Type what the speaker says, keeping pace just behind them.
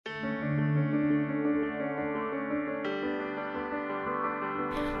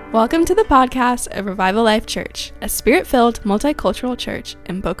Welcome to the podcast of Revival Life Church, a spirit-filled multicultural church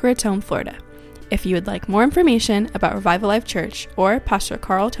in Boca Raton, Florida. If you would like more information about Revival Life Church or Pastor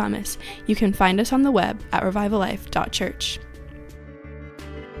Carl Thomas, you can find us on the web at revivallife.church.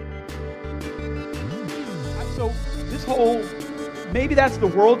 So this whole, maybe that's the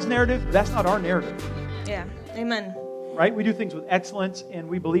world's narrative, but that's not our narrative. Yeah, amen. Right? We do things with excellence, and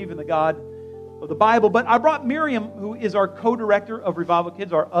we believe in the God of the Bible. But I brought Miriam, who is our co-director of Revival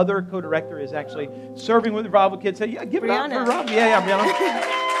Kids. Our other co-director is actually serving with Revival Kids. Say, yeah, give it up for Rob. Yeah,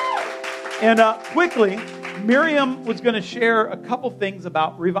 Brianna. And quickly, Miriam was going to share a couple things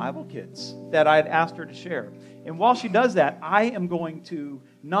about Revival Kids that I had asked her to share. And while she does that, I am going to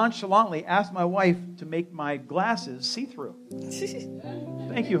nonchalantly ask my wife to make my glasses see-through.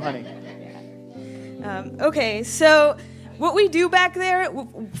 Thank you, honey. Okay, so what we do back there,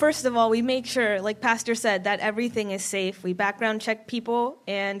 first of all, we make sure, like Pastor said, that everything is safe. We background check people,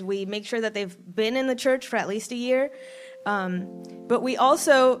 and we make sure that they've been in the church for at least a year. But we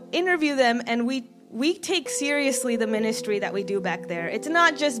also interview them, and we take seriously the ministry that we do back there. It's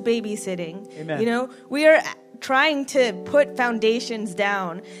not just babysitting. Amen. You know, we are trying to put foundations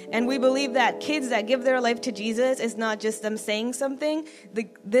down, and we believe that kids that give their life to Jesus is not just them saying something.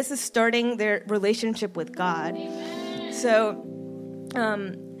 This is starting their relationship with God. So,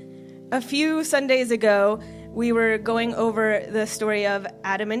 a few Sundays ago, we were going over the story of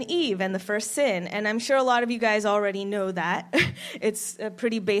Adam and Eve and the first sin, and I'm sure a lot of you guys already know that. It's a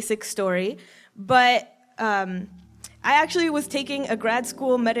pretty basic story, but I actually was taking a grad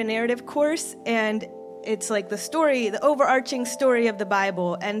school meta-narrative course, and it's like the overarching story of the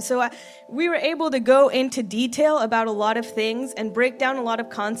Bible. And so we were able to go into detail about a lot of things and break down a lot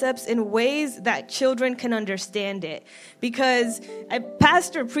of concepts in ways that children can understand it. Because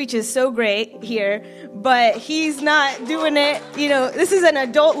Pastor preaches so great here, but he's not doing it, this is an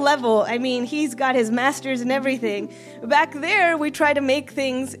adult level. I mean, he's got his master's and everything. Back there, we try to make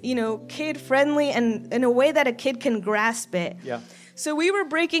things, kid-friendly and in a way that a kid can grasp it. Yeah. So we were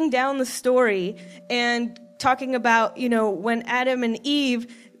breaking down the story and talking about, when Adam and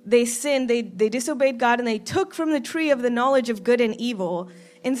Eve, they sinned, they disobeyed God, and they took from the tree of the knowledge of good and evil.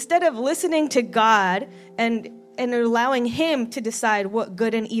 Instead of listening to God and allowing him to decide what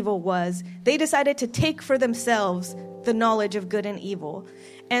good and evil was, they decided to take for themselves the knowledge of good and evil.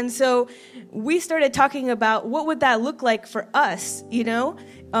 And so we started talking about what would that look like for us,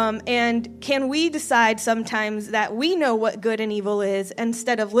 and can we decide sometimes that we know what good and evil is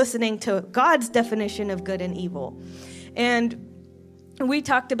instead of listening to God's definition of good and evil? And we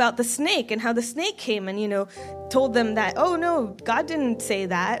talked about the snake and how the snake came and, told them that, oh, no, God didn't say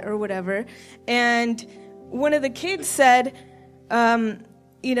that or whatever. And one of the kids said,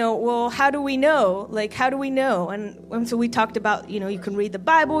 well, how do we know? Like, how do we know? And so we talked about, you can read the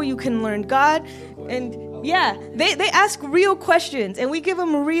Bible, you can learn God. And yeah, they ask real questions and we give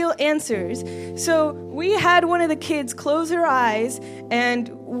them real answers. So we had one of the kids close her eyes and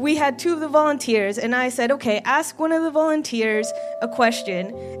we had two of the volunteers. And I said, okay, ask one of the volunteers a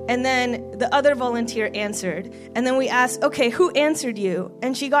question. And then the other volunteer answered. And then we asked, okay, who answered you?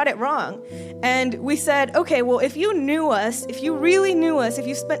 And she got it wrong. And we said, okay, well, if you knew us, if you really knew us, if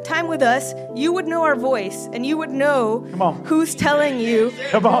you spent time with us, you would know our voice and you would know who's telling you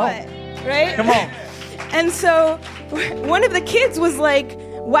what, right? Come on. And so one of the kids was like,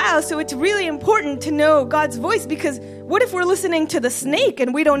 wow, so it's really important to know God's voice because what if we're listening to the snake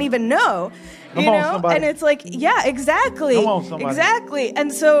and we don't even know? Come on, somebody. And it's like, yeah, exactly. Come on, somebody. Exactly.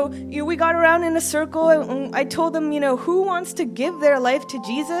 And so we got around in a circle and I told them, who wants to give their life to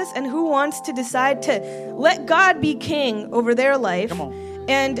Jesus and who wants to decide to let God be king over their life. Come on.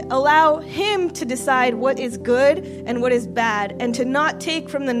 And allow him to decide what is good and what is bad and to not take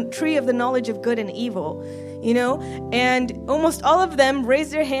from the tree of the knowledge of good and evil, and almost all of them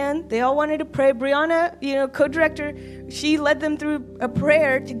raised their hand. They all wanted to pray. Brianna, co-director, she led them through a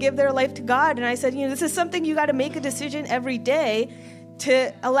prayer to give their life to God. And I said, this is something you got to make a decision every day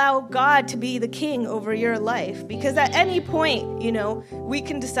to allow God to be the king over your life. Because at any point, we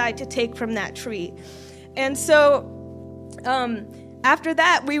can decide to take from that tree. And so, after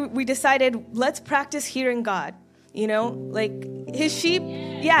that, we decided, let's practice hearing God, like his sheep.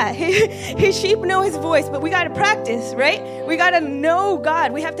 Yeah, his sheep know his voice, but we got to practice, right? We got to know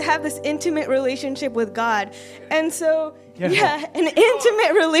God. We have to have this intimate relationship with God. And so, an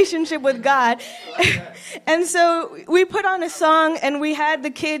intimate relationship with God. And so we put on a song and we had the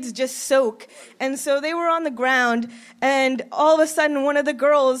kids just soak. And so they were on the ground and all of a sudden one of the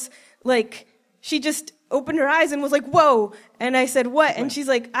girls, she just opened her eyes and was like, whoa. And I said, what? And she's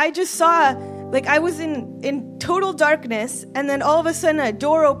like, I just saw like I was in total darkness, and then all of a sudden a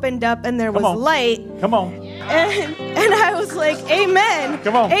door opened up and there was light. Come on. And I was like, amen.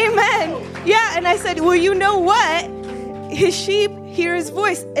 Come on. Amen. Yeah, and I said, well, you know what? His sheep hear his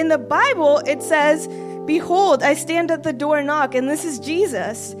voice. In the Bible, it says, behold, I stand at the door and knock, and this is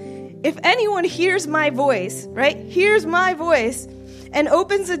Jesus. If anyone hears my voice, right, hears my voice, and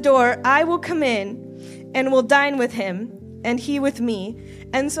opens the door, I will come in and will dine with him, and he with me.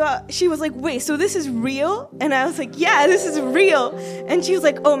 And so she was like, wait, so this is real? And I was like, yeah, this is real. And she was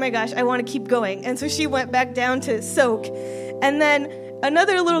like, oh my gosh, I want to keep going. And so she went back down to soak. And then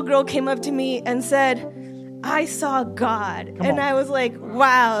another little girl came up to me and said, I saw God. And I was like,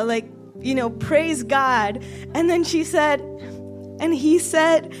 wow, like, you know, praise God. And then she said, and he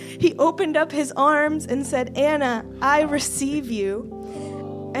said, he opened up his arms and said, Anna, I receive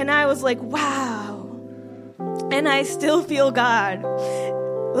you. And I was like, wow. And I still feel God.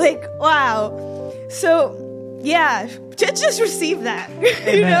 Like, wow. So, yeah, just receive that.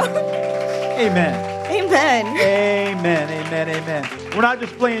 Amen. You know? Amen. Amen. Amen. Amen. Amen. We're not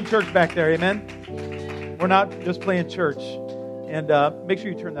just playing church back there. Amen. We're not just playing church. And make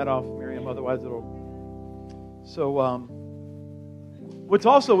sure you turn that off, Miriam. Otherwise, it'll. So, amen.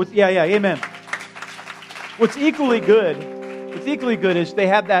 What's equally good is they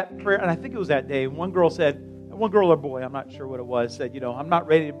had that prayer, and I think it was that day. One girl or boy, I'm not sure what it was, said, you know, I'm not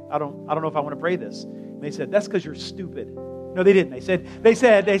ready. I don't know if I want to pray this. And they said, that's because you're stupid. No, they didn't. They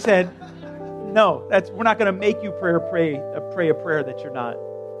said, no, we're not going to make you pray a prayer that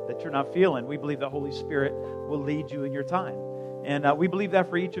you're not feeling. We believe the Holy Spirit will lead you in your time. And we believe that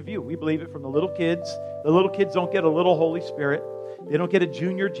for each of you. We believe it from the little kids. The little kids don't get a little Holy Spirit. They don't get a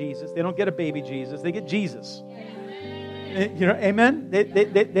junior Jesus. They don't get a baby Jesus. They get Jesus. You know, amen. They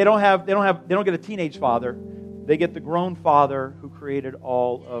don't get a teenage father. They get the grown Father who created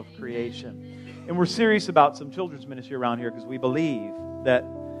all of creation. And we're serious about some children's ministry around here because we believe that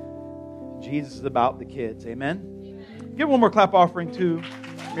Jesus is about the kids. Amen? Give one more clap offering to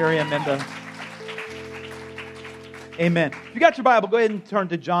Miriam and amen. If you got your Bible, go ahead and turn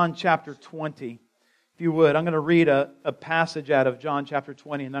to John chapter 20. If you would. I'm going to read a passage out of John chapter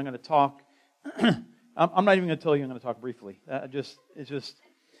 20, and I'm going to talk. I'm not even going to tell you I'm going to talk briefly.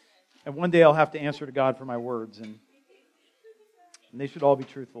 And one day I'll have to answer to God for my words, and they should all be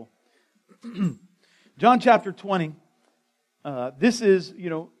truthful. John chapter 20. This is,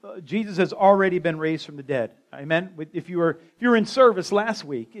 Jesus has already been raised from the dead. Amen. If you were in service last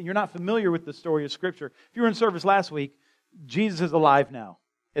week and you're not familiar with the story of Scripture, if you were in service last week, Jesus is alive now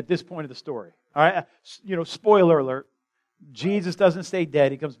at this point of the story. All right. Spoiler alert. Jesus doesn't stay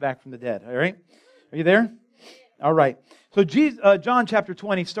dead. He comes back from the dead. All right. Are you there? All right. So John chapter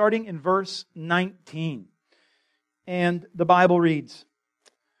 20, starting in verse 19. And the Bible reads,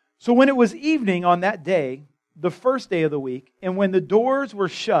 so when it was evening on that day, the first day of the week, and when the doors were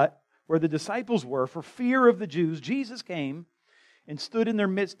shut where the disciples were for fear of the Jews, Jesus came and stood in their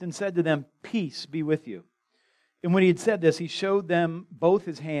midst and said to them, peace be with you. And when he had said this, he showed them both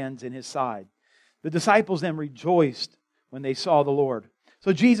his hands and his side. The disciples then rejoiced when they saw the Lord.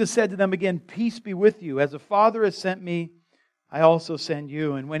 So Jesus said to them again, peace be with you. As the Father has sent me, I also send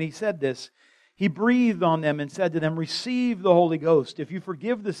you. And when he said this, he breathed on them and said to them, receive the Holy Ghost. If you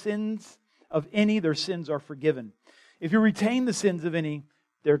forgive the sins of any, their sins are forgiven. If you retain the sins of any,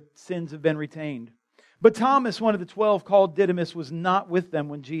 their sins have been retained. But Thomas, one of the 12, called Didymus, was not with them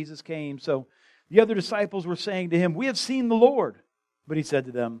when Jesus came. So the other disciples were saying to him, we have seen the Lord. But he said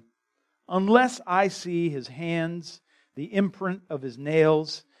to them, unless I see his hands, the imprint of his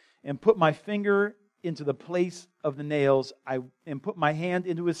nails, and put my finger into the place of the nails, and put my hand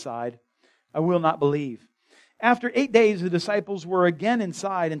into his side, I will not believe. After 8 days, the disciples were again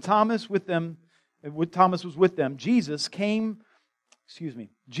inside, and Thomas was with them. Jesus came,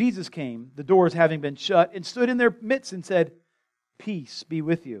 the doors having been shut, and stood in their midst and said, peace be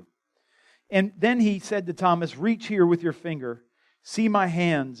with you. And then he said to Thomas, reach here with your finger, see my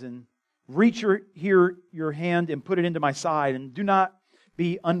hands, and reach your hand and put it into my side, and do not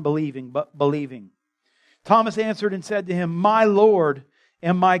be unbelieving, but believing. Thomas answered and said to him, my Lord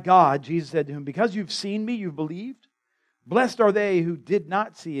and my God. Jesus said to him, because you've seen me, you've believed? Blessed are they who did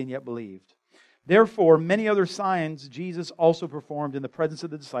not see and yet believed. Therefore, many other signs Jesus also performed in the presence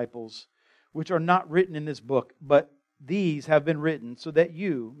of the disciples, which are not written in this book, but these have been written so that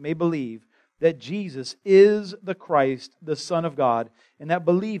you may believe that Jesus is the Christ, the Son of God, and that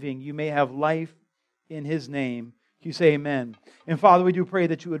believing you may have life in His name. You say amen. And Father, we do pray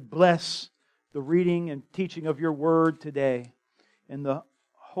that you would bless the reading and teaching of your word today in the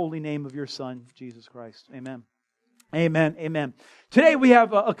holy name of your Son, Jesus Christ. Amen. Amen. Amen. Today we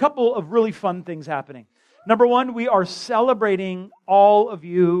have a couple of really fun things happening. Number one, we are celebrating all of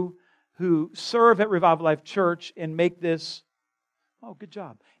you who serve at Revival Life Church and make this, good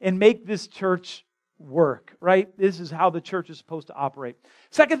job, and make this church work, right? This is how the church is supposed to operate.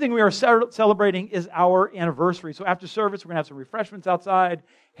 Second thing we are celebrating is our anniversary. So after service, we're going to have some refreshments outside,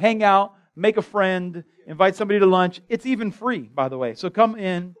 hang out, make a friend, invite somebody to lunch. It's even free, by the way. So come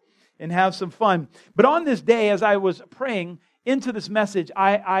in and have some fun. But on this day, as I was praying into this message,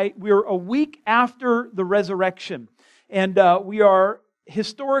 we're a week after the resurrection. And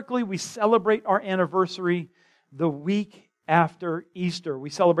historically, we celebrate our anniversary the week after Easter.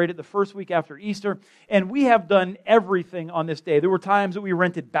 We celebrate it the first week after Easter. And we have done everything on this day. There were times that we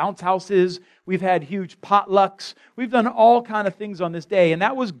rented bounce houses. We've had huge potlucks. We've done all kind of things on this day. And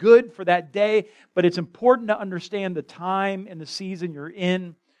that was good for that day. But it's important to understand the time and the season you're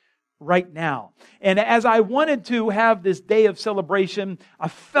in right now. And as I wanted to have this day of celebration, I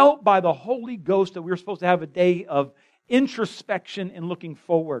felt by the Holy Ghost that we were supposed to have a day of introspection and looking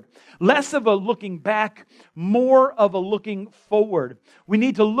forward. Less of a looking back, more of a looking forward. We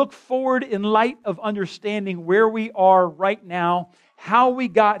need to look forward in light of understanding where we are right now, how we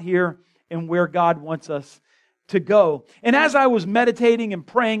got here, and where God wants us to go. And as I was meditating and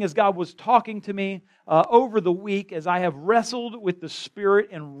praying, as God was talking to me over the week, as I have wrestled with the Spirit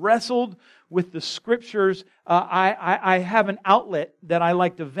and wrestled with the Scriptures, I have an outlet that I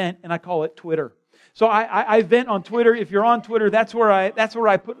like to vent, and I call it Twitter. So I vent on Twitter. If you're on Twitter, that's where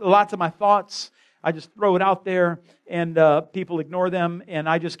I put lots of my thoughts. I just throw it out there, and people ignore them, and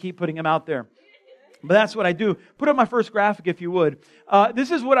I just keep putting them out there. But that's what I do. Put up my first graphic, if you would.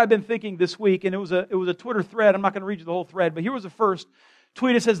 This is what I've been thinking this week, and it was a Twitter thread. I'm not going to read you the whole thread, but here was the first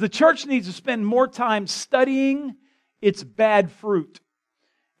tweet. It says, "The church needs to spend more time studying its bad fruit.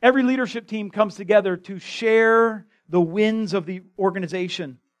 Every leadership team comes together to share the wins of the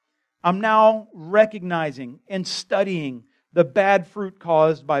organization. I'm now recognizing and studying the bad fruit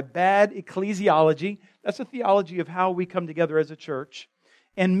caused by bad ecclesiology." That's a theology of how we come together as a church.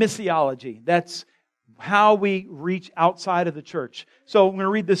 And missiology. That's how we reach outside of the church. So I'm going to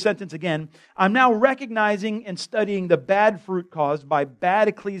read this sentence again. "I'm now recognizing and studying the bad fruit caused by bad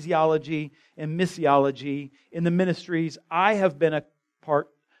ecclesiology and missiology in the ministries I have been a part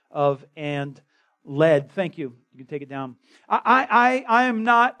of and led." Thank you. You can take it down. I'm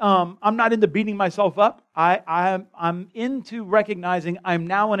not into beating myself up. I'm into recognizing I'm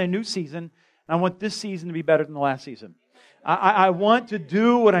now in a new season, and I want this season to be better than the last season. I want to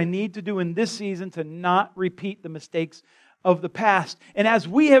do what I need to do in this season to not repeat the mistakes of the past. And as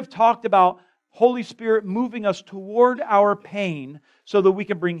we have talked about Holy Spirit moving us toward our pain so that we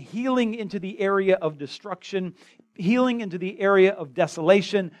can bring healing into the area of destruction, healing into the area of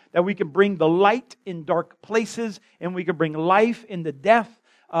desolation, that we can bring the light in dark places, and we can bring life into death.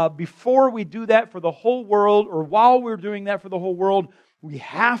 Before we do that for the whole world, or while we're doing that for the whole world, we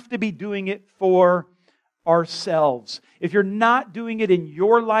have to be doing it for ourselves. If you're not doing it in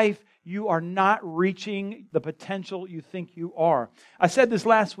your life, you are not reaching the potential you think you are. I said this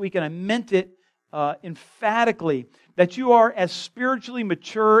last week, and I meant it emphatically, that you are as spiritually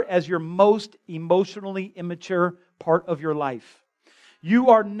mature as your most emotionally immature part of your life. You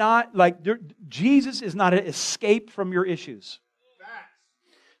are not Jesus is not an escape from your issues.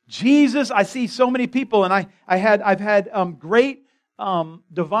 Jesus, I see so many people, and I've had great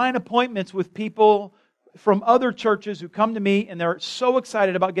divine appointments with people from other churches who come to me, and they're so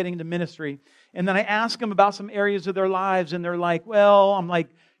excited about getting into ministry. And then I ask them about some areas of their lives, and they're like, well, I'm like,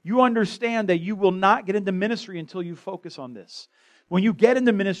 you understand that you will not get into ministry until you focus on this. When you get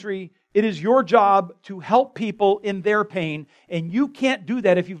into ministry, it is your job to help people in their pain, and you can't do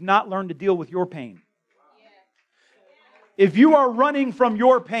that if you've not learned to deal with your pain. If you are running from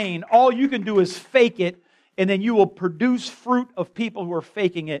your pain, all you can do is fake it, and then you will produce fruit of people who are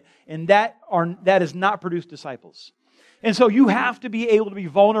faking it, and that is not produce disciples. And so you have to be able to be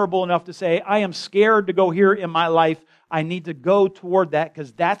vulnerable enough to say, I am scared to go here in my life. I need to go toward that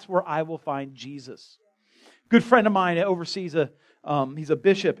because that's where I will find Jesus. Good friend of mine oversees he's a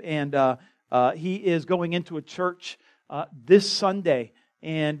bishop, and he is going into a church this Sunday.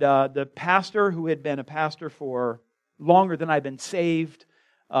 And the pastor, who had been a pastor for longer than I've been saved,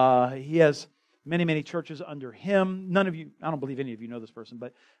 he has many churches under him. None of you, I don't believe any of you know this person,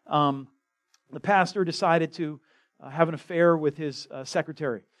 but the pastor decided to have an affair with his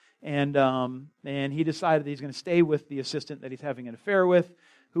secretary. And he decided that he's going to stay with the assistant that he's having an affair with,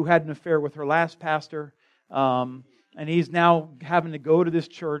 who had an affair with her last pastor. And he's now having to go to this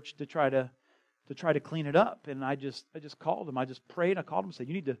church to try to clean it up. And I just called him. I just prayed. I called him and said,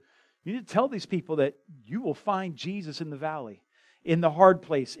 you You need to tell these people that you will find Jesus in the valley, in the hard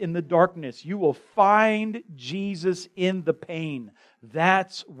place, in the darkness. You will find Jesus in the pain.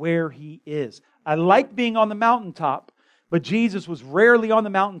 That's where He is. I like being on the mountaintop, but Jesus was rarely on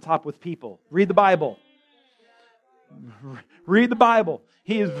the mountaintop with people. Read the Bible. Read the Bible.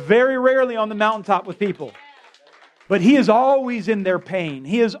 He is very rarely on the mountaintop with people. But He is always in their pain.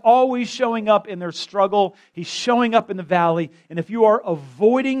 He is always showing up in their struggle. He's showing up in the valley. And if you are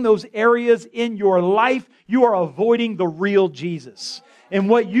avoiding those areas in your life, you are avoiding the real Jesus. And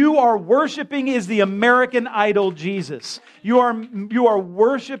what you are worshiping is the American Idol Jesus. You are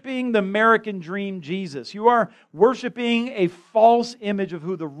worshiping the American Dream Jesus. You are worshiping a false image of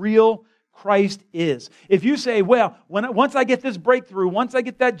who the real Christ is. If you say, well, once I get this breakthrough, once I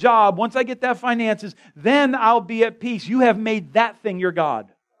get that job, once I get that finances, then I'll be at peace. You have made that thing your God.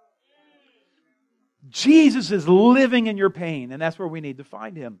 Jesus is living in your pain, and that's where we need to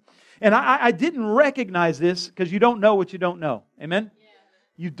find Him. And I didn't recognize this because you don't know what you don't know. Amen? Yeah.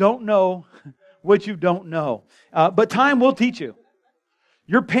 You don't know what you don't know. But time will teach you.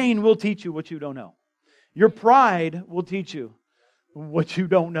 Your pain will teach you what you don't know. Your pride will teach you what you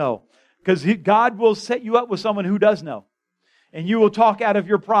don't know. Because God will set you up with someone who does know. And you will talk out of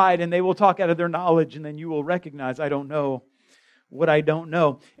your pride and they will talk out of their knowledge. And then you will recognize, I don't know what I don't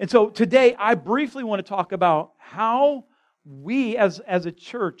know. And so today I briefly want to talk about how we as a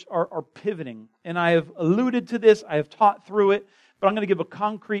church are pivoting. And I have alluded to this. I have taught through it. But I'm going to give a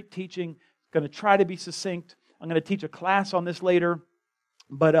concrete teaching. I'm going to try to be succinct. I'm going to teach a class on this later.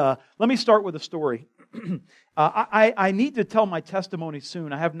 But let me start with a story. I need to tell my testimony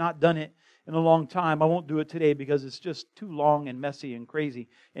soon. I have not done it in a long time. I won't do it today because it's just too long and messy and crazy,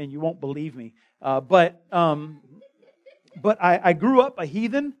 and you won't believe me. But I grew up a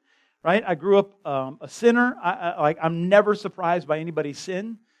heathen, right? I grew up a sinner. I'm never surprised by anybody's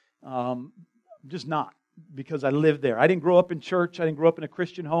sin. Just not, because I lived there. I didn't grow up in church. I didn't grow up in a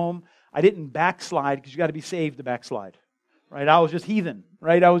Christian home. I didn't backslide, because you got to be saved to backslide. Right? I was just heathen,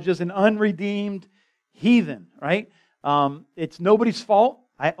 right? I was just an unredeemed heathen, right? It's nobody's fault.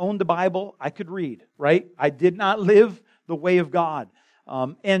 I owned the Bible. I could read, right? I did not live the way of God.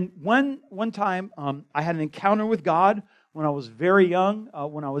 And one time, I had an encounter with God when I was very young,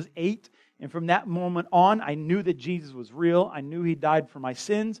 when I was 8. And from that moment on, I knew that Jesus was real. I knew He died for my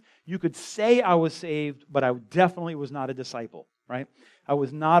sins. You could say I was saved, but I definitely was not a disciple, right? I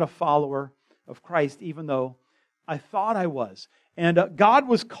was not a follower of Christ, even though I thought I was. And God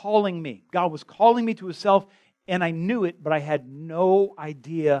was calling me. God was calling me to Himself, and I knew it, but I had no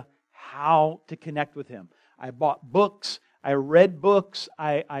idea how to connect with Him. I bought books. I read books.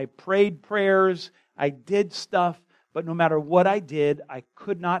 I prayed prayers. I did stuff. But no matter what I did, I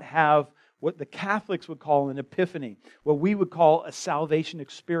could not have what the Catholics would call an epiphany, what we would call a salvation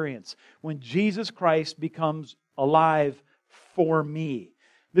experience, when Jesus Christ becomes alive for me.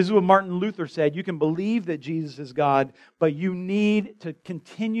 This is what Martin Luther said. You can believe that Jesus is God, but you need to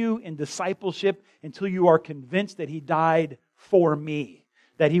continue in discipleship until you are convinced that He died for me,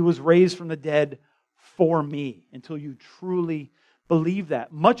 that He was raised from the dead for me, until you truly believe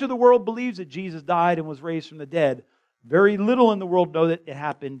that. Much of the world believes that Jesus died and was raised from the dead. Very little in the world know that it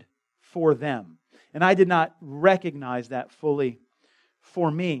happened for them. And I did not recognize that fully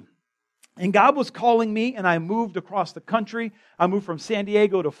for me. And God was calling me, and I moved across the country. I moved from San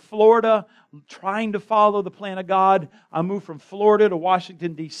Diego to Florida, trying to follow the plan of God. I moved from Florida to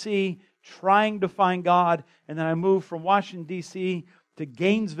Washington, D.C., trying to find God. And then I moved from Washington, D.C. to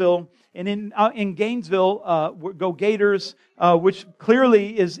Gainesville. And in Gainesville, go Gators, which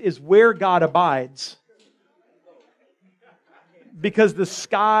clearly is where God abides. Because the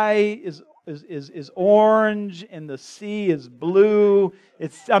sky is orange and the sea is blue.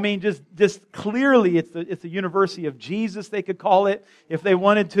 Just clearly it's the University of Jesus, they could call it if they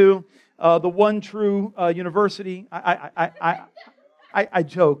wanted to. The one true university. I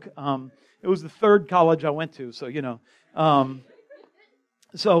joke. It was the third college I went to, so you know. But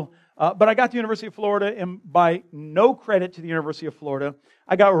I got to the University of Florida, and by no credit to the University of Florida,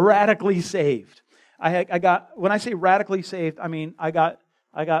 I got radically saved. When I say radically saved, I mean I got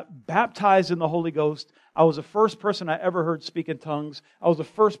baptized in the Holy Ghost. I was the first person I ever heard speak in tongues. I was the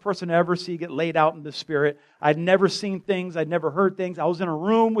first person to ever see get laid out in the Spirit. I'd never seen things. I'd never heard things. I was in a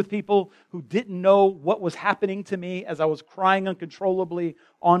room with people who didn't know what was happening to me as I was crying uncontrollably,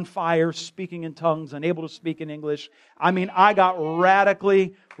 on fire, speaking in tongues, unable to speak in English. I mean, I got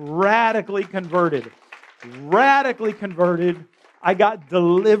radically converted. Radically converted. I got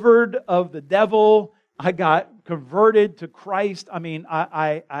delivered of the devil. I got converted to Christ. I mean,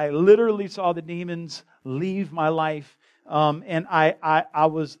 I literally saw the demons leave my life. And I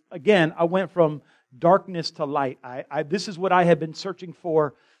was, again, I went from darkness to light. This is what I had been searching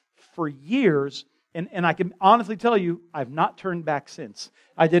for years. And I can honestly tell you, I've not turned back since.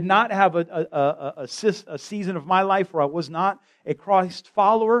 I did not have a season of my life where I was not a Christ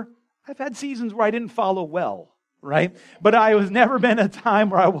follower. I've had seasons where I didn't follow well, right? But I was never been a time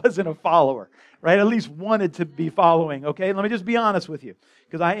where I wasn't a follower, right? At least wanted to be following, okay? Let me just be honest with you,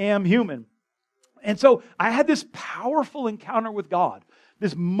 because I am human. And so I had this powerful encounter with God.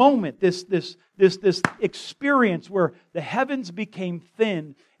 This moment, this experience where the heavens became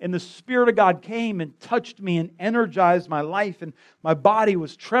thin and the Spirit of God came and touched me and energized my life, and my body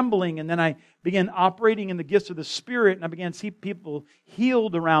was trembling, and then I began operating in the gifts of the Spirit, and I began to see people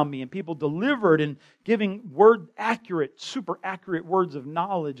healed around me and people delivered and giving super accurate words of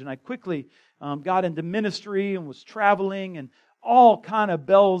knowledge. And I quickly got into ministry and was traveling, and all kind of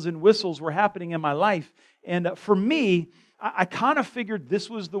bells and whistles were happening in my life. And for me, I kind of figured this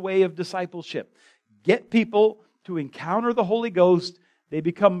was the way of discipleship. Get people to encounter the Holy Ghost, they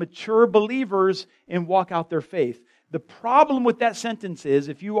become mature believers and walk out their faith. The problem with that sentence is,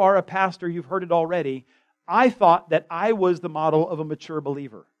 if you are a pastor, you've heard it already, I thought that I was the model of a mature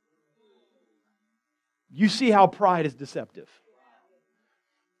believer. You see how pride is deceptive.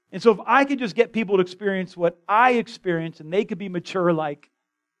 And so if I could just get people to experience what I experience and they could be mature like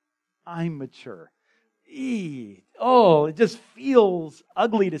I'm mature. It just feels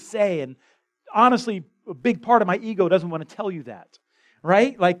ugly to say. And honestly, a big part of my ego doesn't want to tell you that.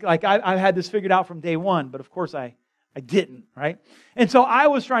 Right? Like I had this figured out from day one, but of course I didn't, right? And so I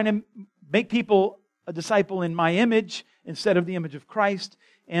was trying to make people a disciple in my image instead of the image of Christ.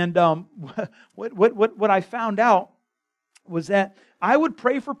 And what I found out was that I would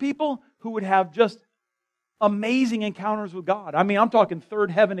pray for people who would have just amazing encounters with God. I mean, I'm talking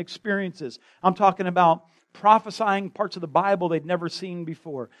third heaven experiences. I'm talking about prophesying parts of the Bible they'd never seen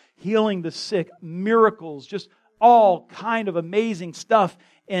before, healing the sick, miracles, just all kind of amazing stuff.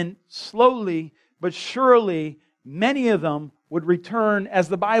 And slowly but surely, many of them would return, as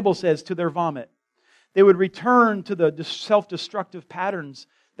the Bible says, to their vomit. They would return to the self-destructive patterns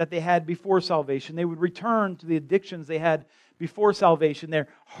that they had before salvation. They would return to the addictions they had before salvation. Their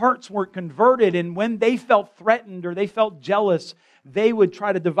hearts weren't converted, and when they felt threatened or they felt jealous, they would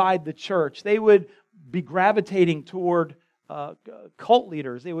try to divide the church. They would be gravitating toward cult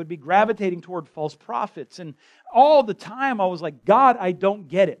leaders. They would be gravitating toward false prophets. And all the time I was like, God, I don't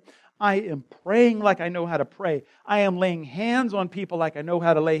get it. I am praying like I know how to pray. I am laying hands on people like I know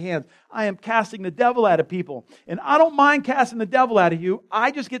how to lay hands. I am casting the devil out of people. And I don't mind casting the devil out of you. I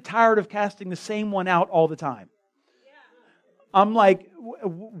just get tired of casting the same one out all the time. I'm like,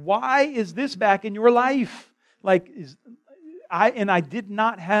 why is this back in your life? I did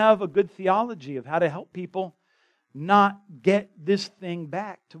not have a good theology of how to help people not get this thing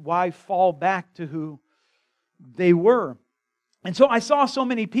back, to why fall back to who they were. And so I saw so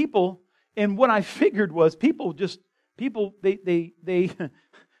many people, and what I figured was they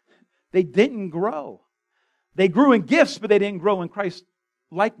didn't grow. They grew in gifts, but they didn't grow in Christ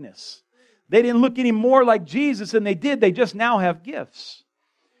likeness. They didn't look any more like Jesus than they did. They just now have gifts.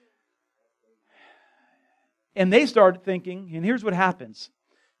 And they started thinking, and here's what happens.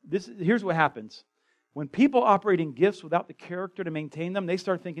 Here's what happens. When people operate in gifts without the character to maintain them, they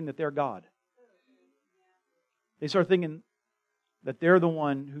start thinking that they're God. They start thinking that they're the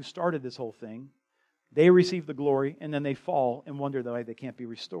one who started this whole thing. They receive the glory, and then they fall and wonder why they can't be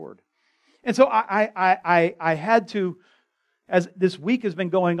restored. And so I had to, as this week has been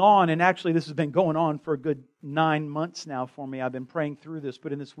going on, and actually this has been going on for a good 9 months now for me. I've been praying through this,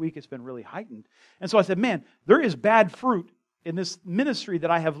 but in this week it's been really heightened. And so I said, man, there is bad fruit in this ministry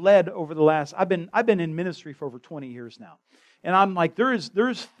that I have led over the last, I've been in ministry for over 20 years now. And I'm like, there's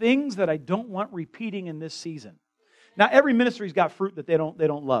things that I don't want repeating in this season. Now, every ministry's got fruit that they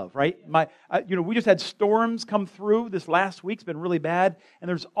don't love, right? We just had storms come through this last week. It's been really bad. And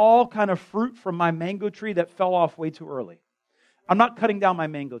there's all kind of fruit from my mango tree that fell off way too early. I'm not cutting down my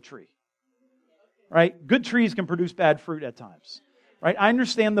mango tree, right? Good trees can produce bad fruit at times, right? I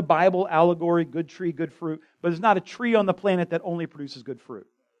understand the Bible allegory, good tree, good fruit, but there's not a tree on the planet that only produces good fruit,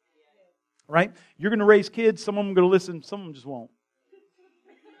 right? You're going to raise kids. Some of them are going to listen. Some of them just won't.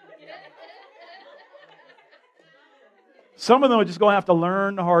 Some of them are just going to have to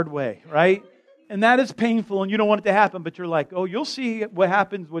learn the hard way, right? And that is painful, and you don't want it to happen, but you're like, oh, you'll see what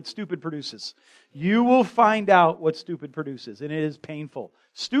happens, what stupid produces. You will find out what stupid produces, and it is painful.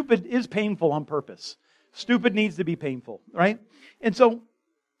 Stupid is painful on purpose. Stupid needs to be painful, right? And so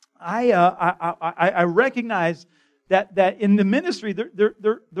I recognize that in the ministry,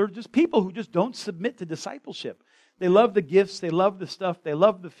 they're just people who just don't submit to discipleship. They love the gifts, they love the stuff, they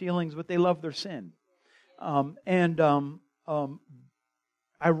love the feelings, but they love their sin. I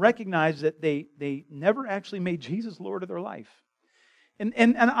recognize that they never actually made Jesus Lord of their life.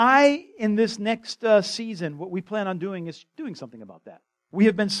 And I, in this next season, what we plan on doing is doing something about that. We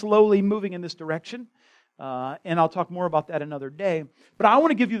have been slowly moving in this direction, and I'll talk more about that another day. But I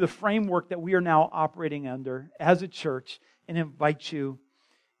want to give you the framework that we are now operating under as a church and invite you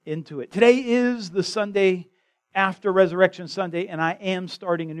into it. Today is the Sunday after Resurrection Sunday, and I am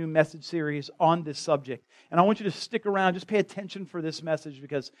starting a new message series on this subject. And I want you to stick around, just pay attention for this message,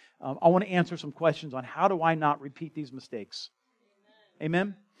 because I want to answer some questions on how do I not repeat these mistakes.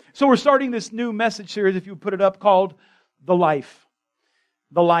 Amen? So we're starting this new message series, if you put it up, called The Life.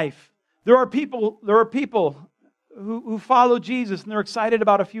 The Life. There are people who follow Jesus, and they're excited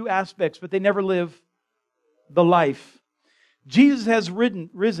about a few aspects, but they never live the life. Jesus has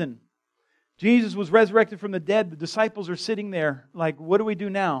risen. Jesus was resurrected from the dead. The disciples are sitting there like, what do we do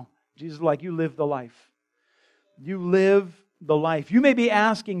now? Jesus is like, you live the life. You live the life. You may be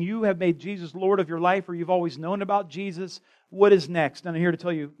asking, you have made Jesus Lord of your life, or you've always known about Jesus. What is next? And I'm here to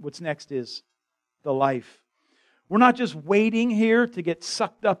tell you what's next is the life. We're not just waiting here to get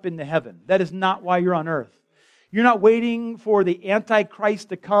sucked up into heaven. That is not why you're on earth. You're not waiting for the Antichrist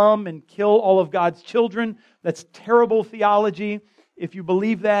to come and kill all of God's children. That's terrible theology. If you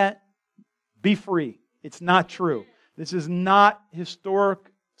believe that, be free. It's not true. This is not historic,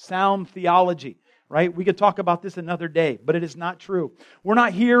 sound theology, right? We could talk about this another day, but it is not true. We're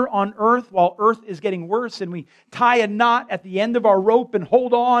not here on earth while earth is getting worse and we tie a knot at the end of our rope and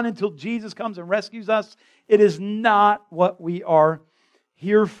hold on until Jesus comes and rescues us. It is not what we are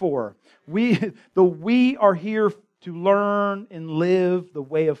here for. We are here to learn and live the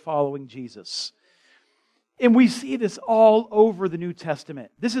way of following Jesus. And we see this all over the New Testament.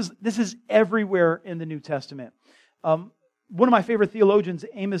 This is everywhere in the New Testament. One of my favorite theologians,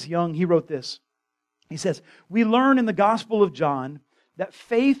 Amos Young, he wrote this. He says, we learn in the Gospel of John that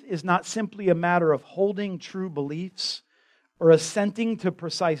faith is not simply a matter of holding true beliefs or assenting to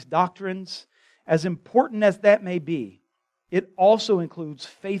precise doctrines. As important as that may be, it also includes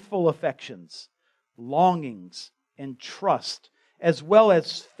faithful affections, longings, and trust, as well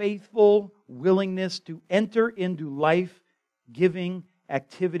as faithful willingness to enter into life-giving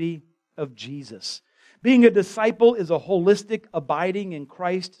activity of Jesus. Being a disciple is a holistic abiding in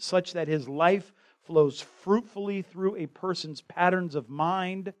Christ such that His life flows fruitfully through a person's patterns of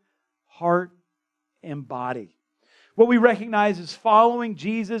mind, heart, and body. What we recognize is following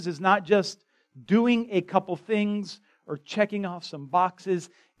Jesus is not just doing a couple things or checking off some boxes.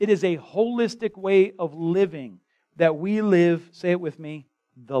 It is a holistic way of living that we live, say it with me,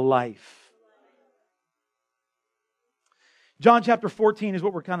 the life. John chapter 14 is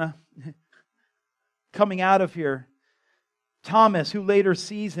what we're kind of coming out of here. Thomas, who later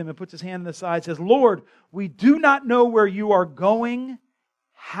sees Him and puts his hand on the side, says, Lord, we do not know where you are going.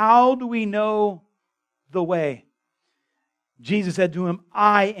 How do we know the way? Jesus said to him,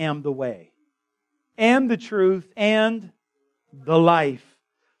 I am the way, and the truth, and the life.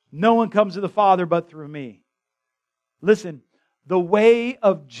 No one comes to the Father but through me. Listen, the way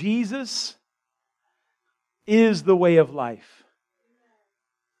of Jesus is the way of life.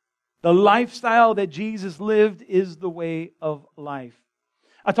 The lifestyle that Jesus lived is the way of life.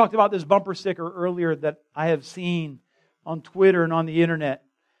 I talked about this bumper sticker earlier that I have seen on Twitter and on the internet.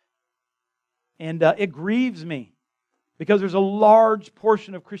 And it grieves me because there's a large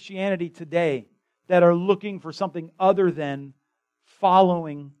portion of Christianity today that are looking for something other than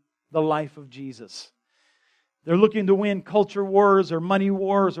following the life of Jesus. They're looking to win culture wars or money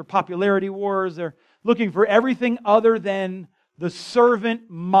wars or popularity wars. They're looking for everything other than the servant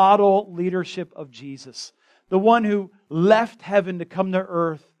model leadership of Jesus. The one who left heaven to come to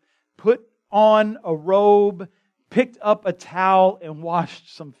earth, put on a robe, picked up a towel, and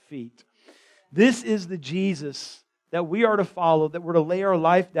washed some feet. This is the Jesus that we are to follow, that we're to lay our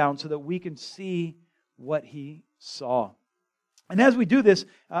life down so that we can see what He saw. And as we do this,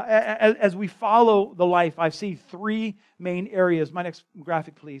 as we follow the life, I see three main areas. My next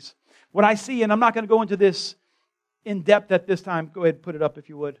graphic, please. What I see, and I'm not going to go into this in depth at this time. Go ahead and put it up if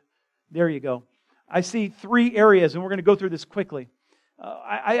you would. There you go. I see three areas, and we're going to go through this quickly.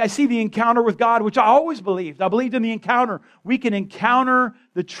 I see the encounter with God, which I always believed. I believed in the encounter. We can encounter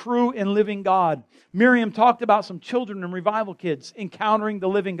the true and living God. Miriam talked about some children and revival kids encountering the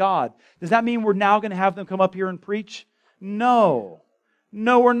living God. Does that mean we're now going to have them come up here and preach? No.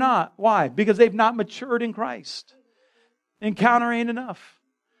 No, we're not. Why? Because they've not matured in Christ. Encounter ain't enough.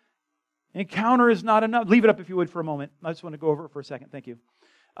 Encounter is not enough. Leave it up if you would for a moment. I just want to go over it for a second. Thank you.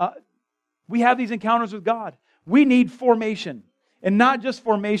 We have these encounters with God. We need formation. And not just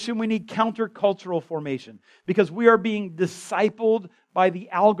formation, we need countercultural formation. Because we are being discipled by the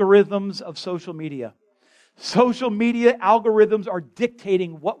algorithms of social media. Social media algorithms are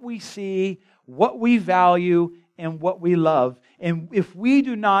dictating what we see, what we value, and what we love. And if we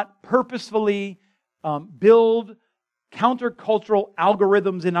do not purposefully build countercultural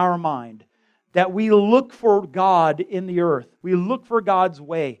algorithms in our mind, that we look for God in the earth, we look for God's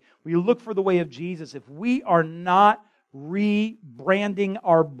way, we look for the way of Jesus, if we are not rebranding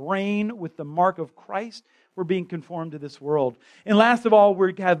our brain with the mark of Christ, we're being conformed to this world. And last of all,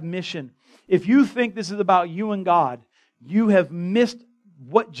 we have mission. If you think this is about you and God, you have missed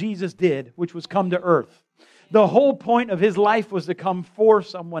what Jesus did, which was come to earth. The whole point of His life was to come for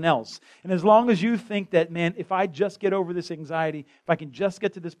someone else. And as long as you think that, man, if I just get over this anxiety, if I can just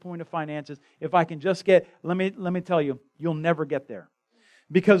get to this point of finances, if I can just get, let me tell you, you'll never get there.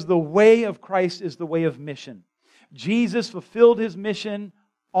 Because the way of Christ is the way of mission. Jesus fulfilled His mission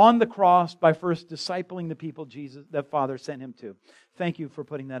on the cross by first discipling the people that Father sent Him to. Thank you for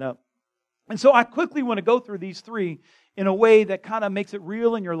putting that up. And so I quickly want to go through these three in a way that kind of makes it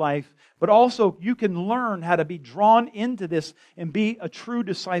real in your life, but also you can learn how to be drawn into this and be a true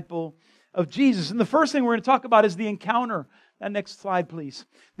disciple of Jesus. And the first thing we're going to talk about is the encounter. That next slide, please.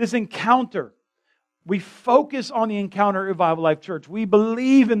 This encounter. We focus on the encounter at Revival Life Church. We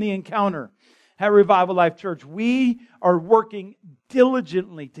believe in the encounter at Revival Life Church. We are working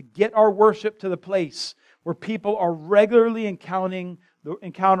diligently to get our worship to the place where people are regularly encountering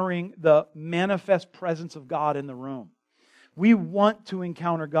the manifest presence of God in the room. We want to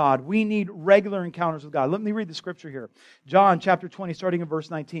encounter God. We need regular encounters with God. Let me read the scripture here. John chapter 20, starting in verse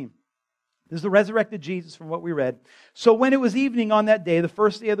 19. This is the resurrected Jesus from what we read. So when it was evening on that day, the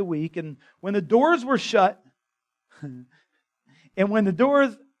first day of the week, and when the doors were shut,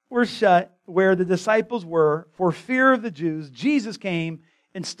 where the disciples were, for fear of the Jews, Jesus came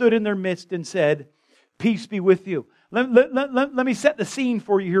and stood in their midst and said, "Peace be with you." Let me set the scene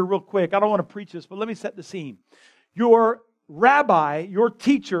for you here real quick. I don't want to preach this, but let me set the scene. Your rabbi, your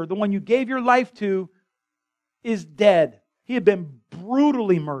teacher, the one you gave your life to, is dead. He had been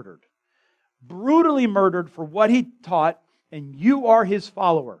brutally murdered. Brutally murdered for what he taught, and you are his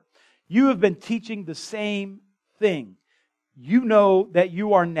follower. You have been teaching the same thing. You know that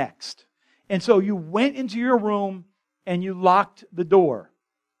you are next. And so you went into your room and you locked the door.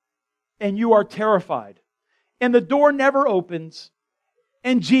 And you are terrified. And the door never opens.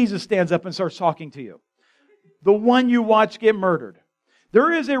 And Jesus stands up and starts talking to you. The one you watch get murdered.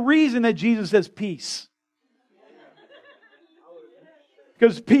 There is a reason that Jesus says peace.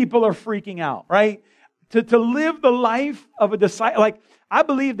 Because people are freaking out, right? To live the life of a disciple, like I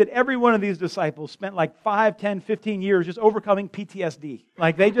believe that every one of these disciples spent like 5, 10, 15 years just overcoming PTSD.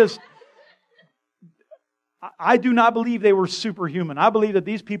 Like I do not believe they were superhuman. I believe that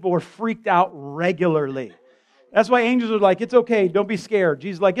these people were freaked out regularly. That's why angels are like, it's okay, don't be scared.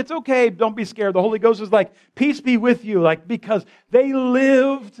 Jesus is like, it's okay, don't be scared. The Holy Ghost is like, peace be with you. Like, because they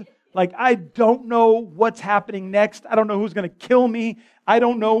lived, like, I don't know what's happening next. I don't know who's going to kill me. I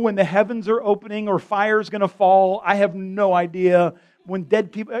don't know when the heavens are opening or fire's going to fall. I have no idea. When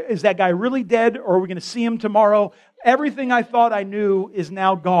dead people, is that guy really dead or are we going to see him tomorrow? Everything I thought I knew is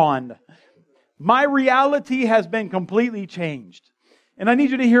now gone. My reality has been completely changed. And I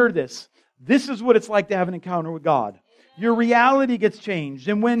need you to hear this. This is what it's like to have an encounter with God. Your reality gets changed.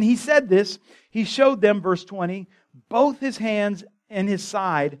 And when he said this, he showed them, verse 20, both his hands and his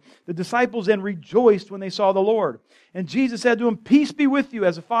side. The disciples then rejoiced when they saw the Lord. And Jesus said to them, "Peace be with you.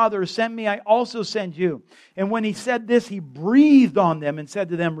 As the Father has sent me, I also send you." And when he said this, he breathed on them and said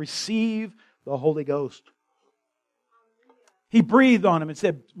to them, "Receive the Holy Ghost." He breathed on them and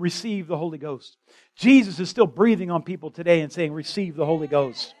said, "Receive the Holy Ghost." Jesus is still breathing on people today and saying, "Receive the Holy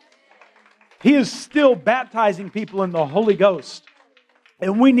Ghost." He is still baptizing people in the Holy Ghost.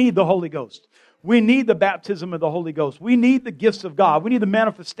 And we need the Holy Ghost. We need the baptism of the Holy Ghost. We need the gifts of God. We need the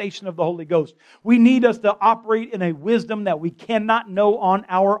manifestation of the Holy Ghost. We need us to operate in a wisdom that we cannot know on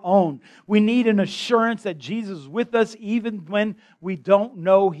our own. We need an assurance that Jesus is with us even when we don't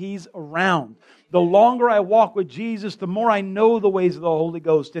know He's around. The longer I walk with Jesus, the more I know the ways of the Holy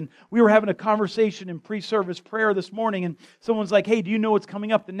Ghost. And we were having a conversation in pre-service prayer this morning, and someone's like, "Hey, do you know what's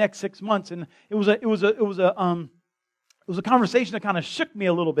coming up the next 6 months?" And it was a conversation that kind of shook me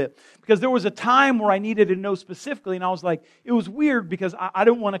a little bit because there was a time where I needed to know specifically, and I was like, it was weird because I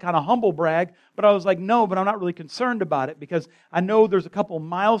didn't want to kind of humble brag, but I was like, no, but I'm not really concerned about it because I know there's a couple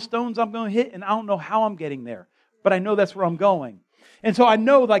milestones I'm going to hit, and I don't know how I'm getting there, but I know that's where I'm going. And so I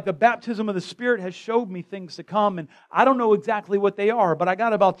know like the baptism of the Spirit has showed me things to come, and I don't know exactly what they are, but I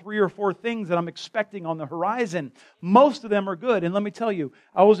got about 3 or 4 things that I'm expecting on the horizon. Most of them are good. And let me tell you,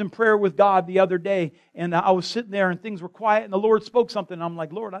 I was in prayer with God the other day, and I was sitting there and things were quiet, and the Lord spoke something, and I'm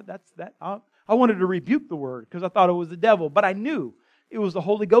like, Lord, I wanted to rebuke the word because I thought it was the devil, but I knew it was the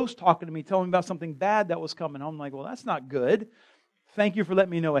Holy Ghost talking to me, telling me about something bad that was coming. I'm like, well, that's not good. Thank you for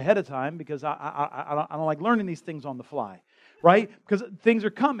letting me know ahead of time, because I don't like learning these things on the fly. Right? Because things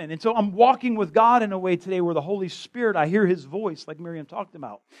are coming. And so I'm walking with God in a way today where the Holy Spirit, I hear His voice like Miriam talked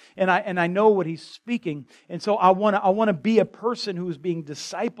about. And I know what He's speaking. And so I want to be a person who is being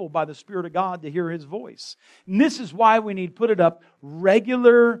discipled by the Spirit of God to hear His voice. And this is why we need, put it up,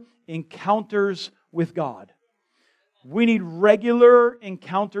 regular encounters with God. We need regular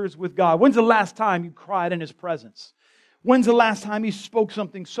encounters with God. When's the last time you cried in His presence? When's the last time He spoke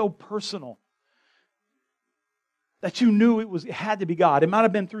something so personal that you knew it had to be God? It might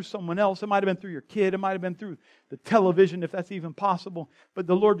have been through someone else. It might have been through your kid. It might have been through the television, if that's even possible. But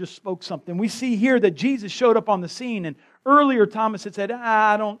the Lord just spoke something. We see here that Jesus showed up on the scene. And earlier Thomas had said,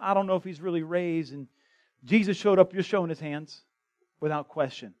 I don't know if He's really raised. And Jesus showed up just showing His hands without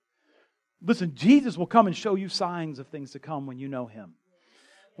question. Listen, Jesus will come and show you signs of things to come when you know Him.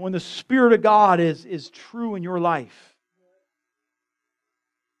 When the Spirit of God is true in your life,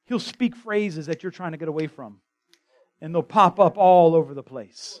 He'll speak phrases that you're trying to get away from. And they'll pop up all over the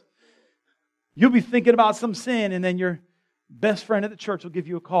place. You'll be thinking about some sin, and then your best friend at the church will give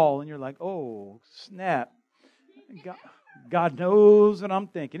you a call, and you're like, oh, snap. God knows what I'm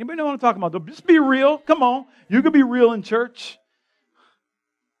thinking. Anybody know what I'm talking about? Just be real. Come on. You can be real in church.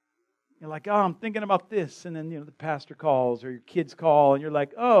 You're like, oh, I'm thinking about this. And then, the pastor calls or your kids call, and you're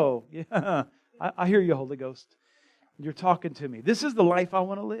like, oh, yeah, I hear you, Holy Ghost. You're talking to me. This is the life I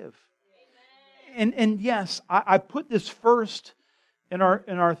want to live. And yes, I put this first in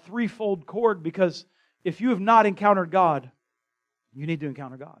our threefold cord, because if you have not encountered God, you need to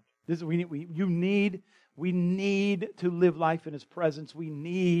encounter God. We need to live life in His presence. We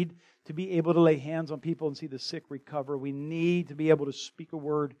need to be able to lay hands on people and see the sick recover. We need to be able to speak a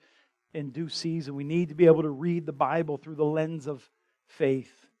word in due season. We need to be able to read the Bible through the lens of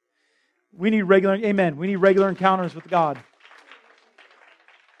faith. We need regular encounters with God.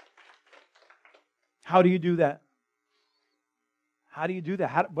 How do you do that? How do you do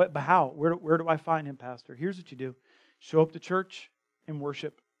that? But how? Where do I find Him, Pastor? Here's what you do. Show up to church and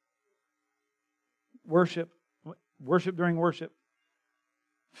worship. Worship during worship.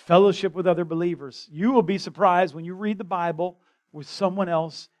 Fellowship with other believers. You will be surprised when you read the Bible with someone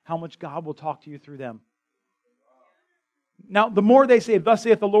else how much God will talk to you through them. Now, the more they say, thus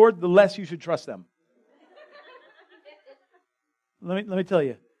saith the Lord, the less you should trust them. Let me tell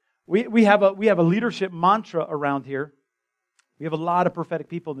you. We have a leadership mantra around here. We have a lot of prophetic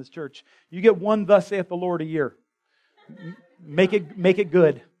people in this church. You get one thus saith the Lord a year. Make it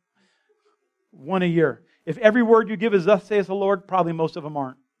good. One a year. If every word you give is thus saith the Lord, probably most of them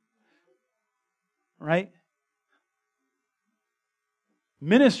aren't. Right?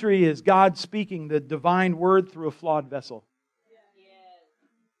 Ministry is God speaking the divine word through a flawed vessel.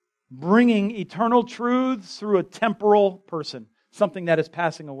 Bringing eternal truths through a temporal person. Something that is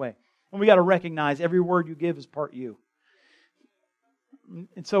passing away. And we got to recognize every word you give is part you.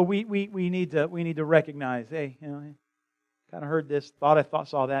 And so we need to recognize, hey, kind of heard this,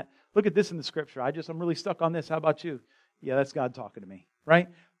 saw that. Look at this in the Scripture. I'm really stuck on this. How about you? Yeah, that's God talking to me, right?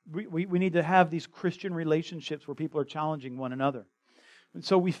 We need to have these Christian relationships where people are challenging one another. And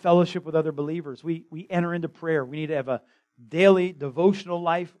so we fellowship with other believers. We enter into prayer. We need to have a daily devotional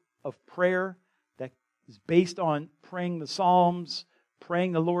life of prayer that is based on praying the Psalms,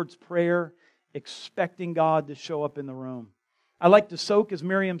 praying the Lord's Prayer, expecting God to show up in the room. I like to soak, as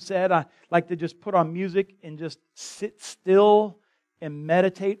Miriam said. I like to just put on music and just sit still and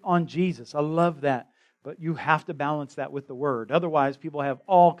meditate on Jesus. I love that. But you have to balance that with the Word. Otherwise, people have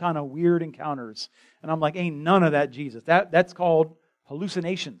all kind of weird encounters. And I'm like, ain't none of that Jesus. That's called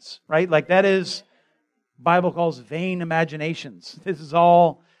hallucinations, right? Like that is, Bible calls vain imaginations. This is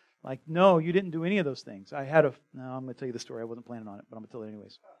all like, no, you didn't do any of those things. I'm going to tell you the story. I wasn't planning on it, but I'm going to tell it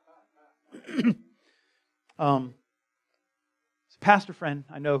anyways. This pastor friend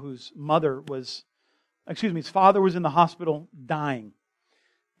I know whose his father was in the hospital dying.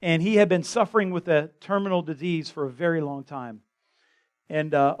 And he had been suffering with a terminal disease for a very long time.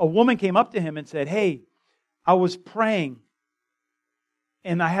 And a woman came up to him and said, hey, I was praying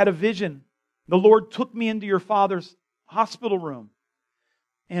and I had a vision. The Lord took me into your father's hospital room.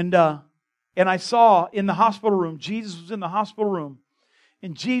 And I saw in the hospital room, Jesus was in the hospital room.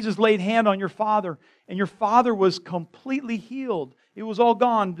 And Jesus laid hand on your father, and your father was completely healed. It was all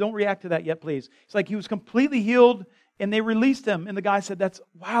gone. Don't react to that yet, please. It's like he was completely healed, and they released him. And the guy said,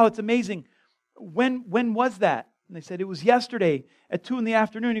 wow, it's amazing. When was that? And they said, it was yesterday at 2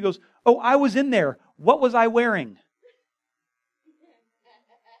 p.m. He goes, oh, I was in there. What was I wearing?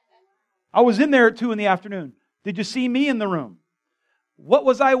 I was in there at 2 p.m. Did you see me in the room? What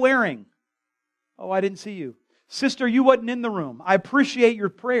was I wearing? Oh, I didn't see you. Sister, you wasn't in the room. I appreciate your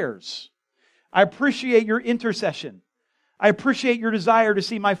prayers. I appreciate your intercession. I appreciate your desire to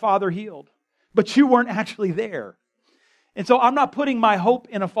see my father healed. But you weren't actually there. And so I'm not putting my hope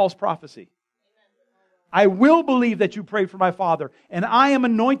in a false prophecy. I will believe that you prayed for my father. And I am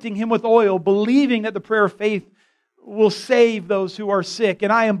anointing him with oil, believing that the prayer of faith will save those who are sick.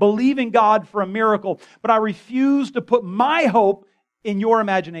 And I am believing God for a miracle. But I refuse to put my hope in your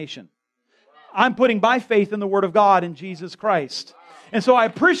imagination. I'm putting my faith in the Word of God in Jesus Christ. And so I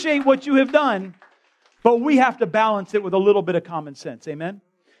appreciate what you have done, but we have to balance it with a little bit of common sense. Amen?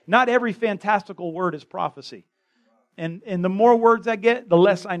 Not every fantastical word is prophecy. And the more words I get, the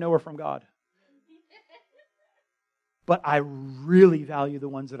less I know are from God. But I really value the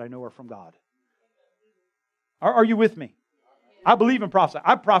ones that I know are from God. Are you with me? I believe in prophecy.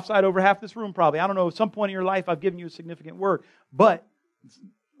 I've prophesied over half this room probably. I don't know, at some point in your life I've given you a significant word. But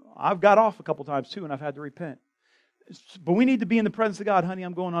I've got off a couple times too, and I've had to repent. But we need to be in the presence of God. Honey,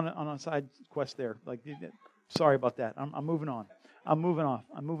 I'm going on a side quest there. Sorry about that. I'm moving on. I'm moving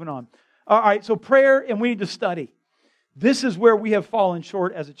on. All right, so prayer, and we need to study. This is where we have fallen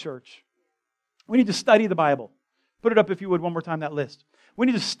short as a church. We need to study the Bible. Put it up, if you would, one more time, that list. We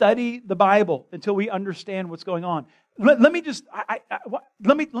need to study the Bible until we understand what's going on. Let me just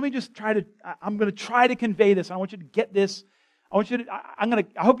try to. I'm going to try to convey this. I want you to get this. I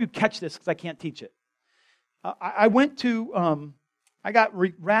hope you catch this because I can't teach it. I got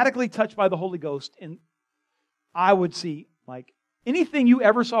radically touched by the Holy Ghost, and I would see anything you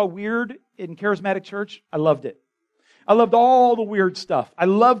ever saw weird in Charismatic Church. I loved it. I loved all the weird stuff. I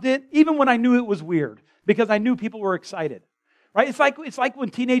loved it even when I knew it was weird because I knew people were excited. Right? It's like when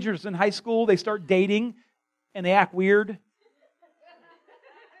teenagers in high school, they start dating and they act weird.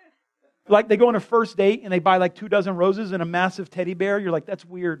 Like they go on a first date and they buy 24 roses and a massive teddy bear. You're like, that's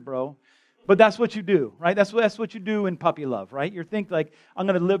weird, bro. But that's what you do, right? That's what you do in puppy love, right? You think I'm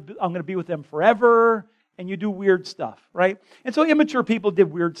going to be with them forever, and you do weird stuff, right? And so immature people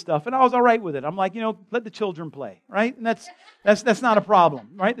did weird stuff, and I was all right with it. I'm like, let the children play, right? And that's not a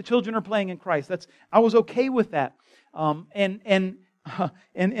problem, right? The children are playing in Christ. I was okay with that. And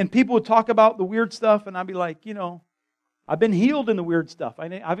people would talk about the weird stuff, and I'd be like, I've been healed in the weird stuff.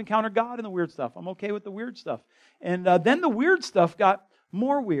 I've encountered God in the weird stuff. I'm okay with the weird stuff. And then the weird stuff got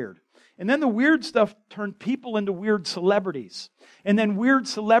more weird. And then the weird stuff turned people into weird celebrities. And then weird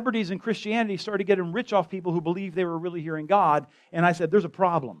celebrities in Christianity started getting rich off people who believed they were really hearing God. And I said, there's a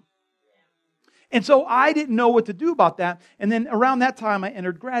problem. And so I didn't know what to do about that. And then around that time, I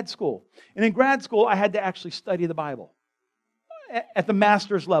entered grad school. And in grad school, I had to actually study the Bible at the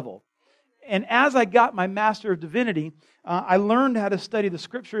master's level. And as I got my Master of Divinity, I learned how to study the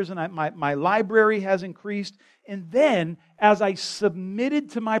Scriptures, and my library has increased. And then, as I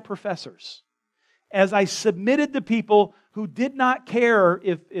submitted to my professors, as I submitted to people who did not care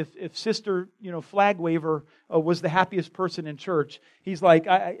if Sister, flag waver was the happiest person in church, he's like,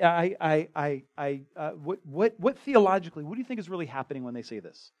 what theologically, what do you think is really happening when they say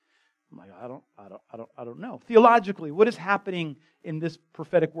this? I'm like, I don't know. Theologically, what is happening in this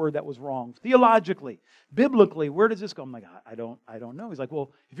prophetic word that was wrong? Theologically, biblically, where does this go? I'm like, I don't know. He's like,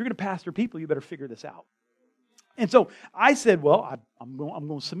 well, if you're going to pastor people, you better figure this out. And so I said, well, I'm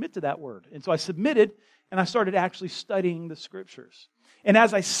going to submit to that word. And so I submitted, and I started actually studying the Scriptures. And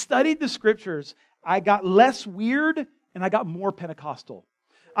as I studied the Scriptures, I got less weird, and I got more Pentecostal.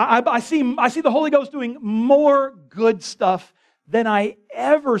 I see the Holy Ghost doing more good stuff than I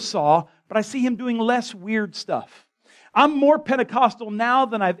ever saw, but I see Him doing less weird stuff. I'm more Pentecostal now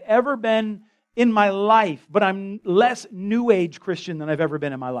than I've ever been in my life, but I'm less New Age Christian than I've ever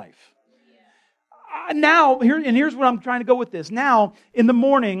been in my life. Here's where I'm trying to go with this. Now, in the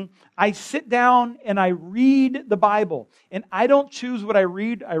morning, I sit down and I read the Bible. And I don't choose what I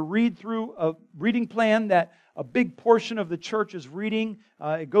read. I read through a reading plan that a big portion of the church is reading.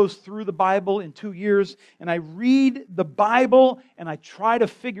 It goes through the Bible in 2 years. And I read the Bible and I try to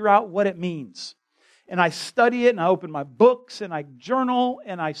figure out what it means. And I study it, and I open my books, and I journal,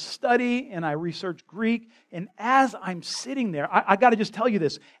 and I study, and I research Greek. And as I'm sitting there, I got to just tell you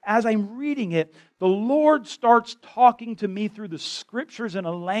this. As I'm reading it, the Lord starts talking to me through the Scriptures in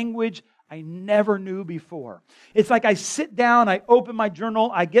a language I never knew before. It's like I sit down, I open my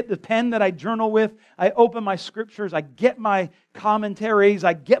journal, I get the pen that I journal with, I open my scriptures, I get my commentaries,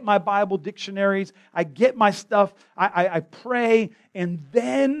 I get my Bible dictionaries, I get my stuff, I pray, and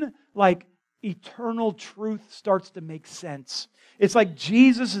then like eternal truth starts to make sense. It's like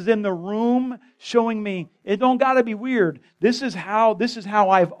Jesus is in the room showing me, it don't got to be weird. This is how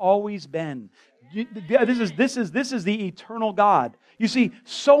I've always been. This is the eternal God. You see,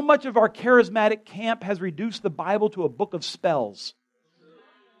 so much of our charismatic camp has reduced the Bible to a book of spells.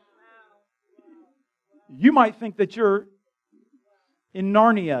 You might think that you're in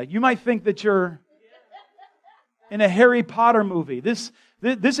Narnia. You might think that you're in a Harry Potter movie. This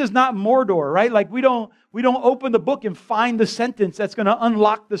is not Mordor, right? Like we don't open the book and find the sentence that's going to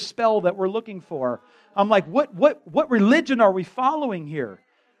unlock the spell that we're looking for. I'm like, what religion are we following here?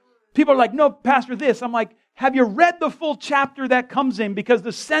 People are like, no, Pastor, this. I'm like, have you read the full chapter that comes in? Because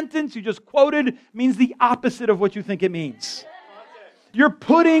the sentence you just quoted means the opposite of what you think it means. You're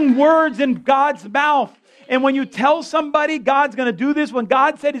putting words in God's mouth. And when you tell somebody God's going to do this, when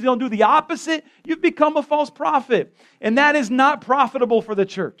God said He's going to do the opposite, you've become a false prophet. And that is not profitable for the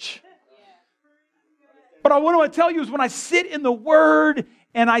church. But what I want to tell you is when I sit in the Word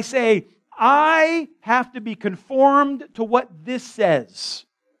and I say, I have to be conformed to what this says,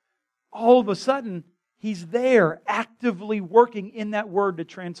 all of a sudden, He's there actively working in that Word to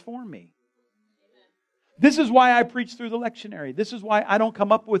transform me. This is why I preach through the lectionary. This is why I don't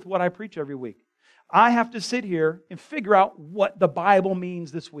come up with what I preach every week. I have to sit here and figure out what the Bible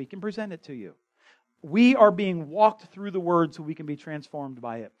means this week and present it to you. We are being walked through the Word so we can be transformed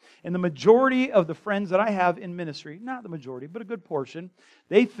by it. And the majority of the friends that I have in ministry, not the majority, but a good portion,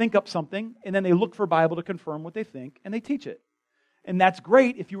 they think up something and then they look for Bible to confirm what they think and they teach it. And that's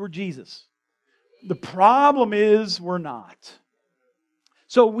great if you were Jesus. The problem is we're not.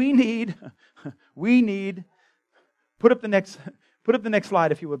 So we need, put up the next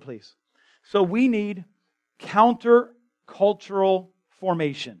slide if you would please. So we need countercultural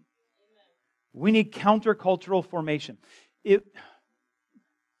formation. We need countercultural formation.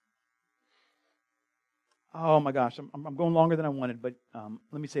 Oh my gosh, I'm going longer than I wanted, but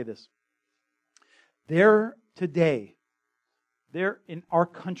let me say this. There in our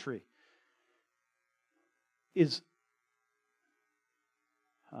country is,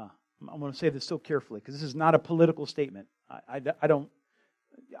 I'm going to say this so carefully because this is not a political statement.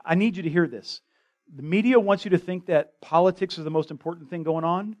 I need you to hear this. The media wants you to think that politics is the most important thing going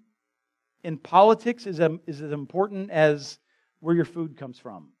on. And politics is as important as where your food comes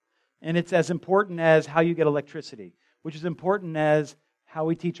from. And it's as important as how you get electricity, which is important as how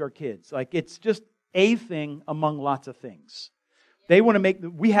we teach our kids. Like it's just a thing among lots of things. They want to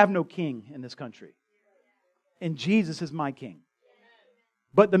we have no king in this country. And Jesus is my king.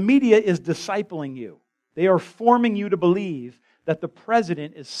 But the media is discipling you. They are forming you to believe that the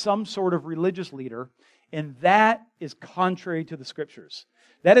president is some sort of religious leader, and that is contrary to the Scriptures.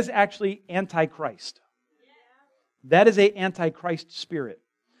 That is actually antichrist. That is an antichrist spirit.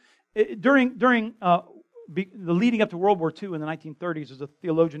 During the leading up to World War II in the 1930s, there's a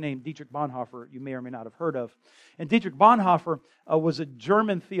theologian named Dietrich Bonhoeffer you may or may not have heard of. And Dietrich Bonhoeffer was a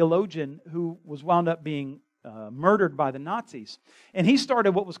German theologian who was wound up being murdered by the Nazis. And he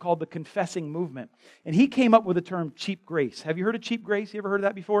started what was called the confessing movement. And he came up with the term cheap grace. Have you heard of cheap grace? You ever heard of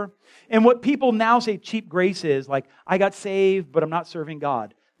that before? And what people now say cheap grace is, like, I got saved, but I'm not serving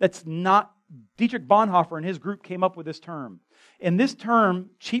God. That's not, Dietrich Bonhoeffer and his group came up with this term. And this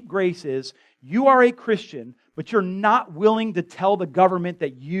term, cheap grace, is you are a Christian, but you're not willing to tell the government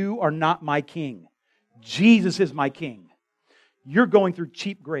that you are not my king. Jesus is my king. You're going through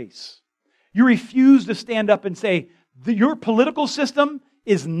cheap grace. You refuse to stand up and say, your political system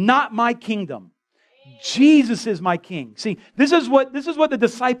is not my kingdom. Jesus is my king. See, this is what the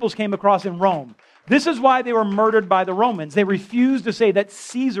disciples came across in Rome. This is why they were murdered by the Romans. They refused to say that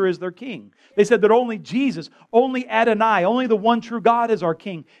Caesar is their king. They said that only Jesus, only Adonai, only the one true God is our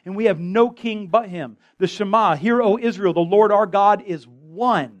king, and we have no king but Him. The Shema, hear, O Israel, the Lord our God is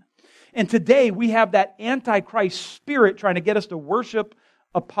one. And today we have that antichrist spirit trying to get us to worship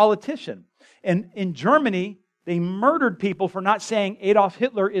a politician. And in Germany, they murdered people for not saying Adolf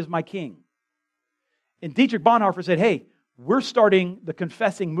Hitler is my king. And Dietrich Bonhoeffer said, hey, we're starting the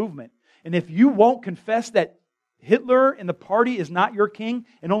confessing movement. And if you won't confess that Hitler and the party is not your king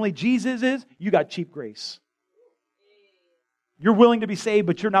and only Jesus is, you got cheap grace. You're willing to be saved,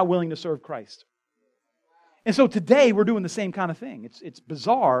 but you're not willing to serve Christ. And so today we're doing the same kind of thing. It's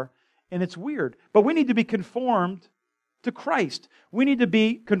bizarre and it's weird. But we need to be conformed to Christ. We need to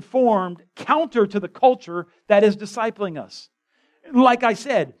be conformed counter to the culture that is discipling us. Like I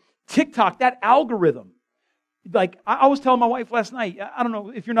said, TikTok, that algorithm. Like, I was telling my wife last night, I don't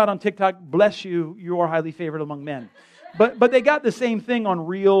know, if you're not on TikTok, bless you, you are highly favored among men. But they got the same thing on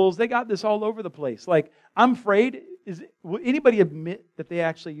Reels. They got this all over the place. Like, I'm afraid, will anybody admit that they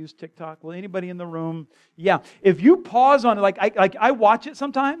actually use TikTok? Will anybody in the room? Yeah. If you pause on it, like I watch it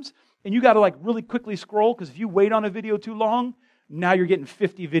sometimes, and you got to like really quickly scroll, because if you wait on a video too long, now you're getting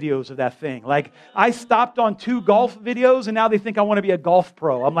 50 videos of that thing. Like, I stopped on 2 golf videos, and now they think I want to be a golf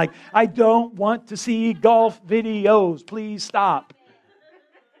pro. I'm like, I don't want to see golf videos. Please stop.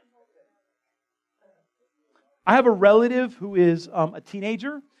 I have a relative who is a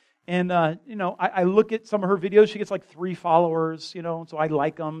teenager, and I look at some of her videos. She gets like 3 followers, so I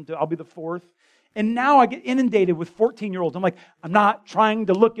like them. I'll be the 4th. And now I get inundated with 14-year-olds. I'm like, I'm not trying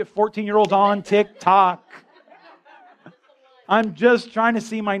to look at 14-year-olds on TikTok. I'm just trying to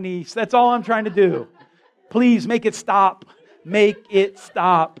see my niece. That's all I'm trying to do. Please make it stop. Make it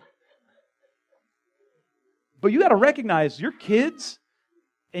stop. But you got to recognize your kids,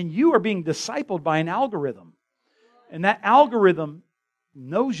 and you are being discipled by an algorithm. And that algorithm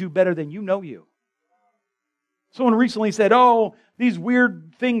knows you better than you know you. Someone recently said, oh, these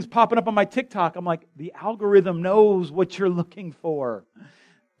weird things popping up on my TikTok. I'm like, the algorithm knows what you're looking for.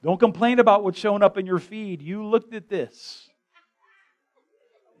 Don't complain about what's showing up in your feed. You looked at this.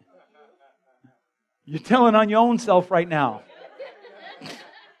 You're telling on your own self right now.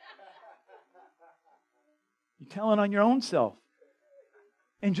 You're telling on your own self.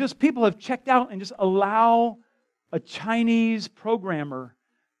 And just people have checked out and just allow a Chinese programmer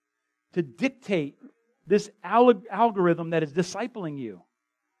to dictate this algorithm that is discipling you.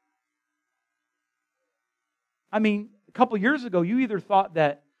 I mean, a couple years ago, you either thought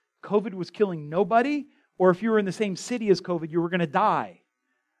that COVID was killing nobody, or if you were in the same city as COVID, you were going to die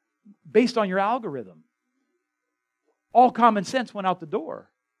based on your algorithm. All common sense went out the door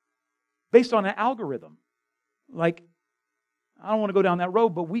based on an algorithm. Like, I don't want to go down that road,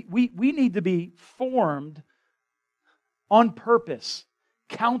 but we need to be formed on purpose,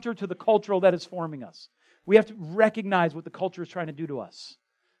 counter to the cultural that is forming us. We have to recognize what the culture is trying to do to us.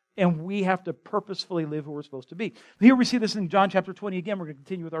 And we have to purposefully live who we're supposed to be. Here we see this in John chapter 20 again. We're going to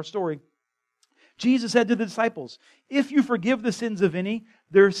continue with our story. Jesus said to the disciples, if you forgive the sins of any,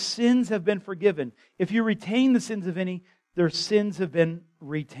 their sins have been forgiven. If you retain the sins of any, their sins have been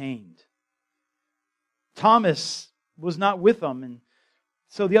retained. Thomas was not with them, and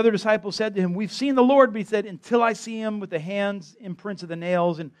so the other disciples said to him, we've seen the Lord, but he said, until I see him with the hands imprints of the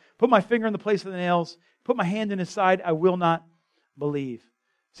nails, and put my finger in the place of the nails, put my hand in his side, I will not believe.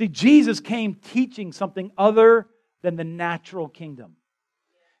 See, Jesus came teaching something other than the natural kingdom.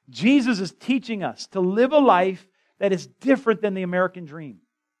 Jesus is teaching us to live a life that is different than the American dream.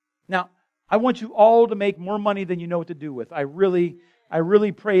 Now, I want you all to make more money than you know what to do with. I really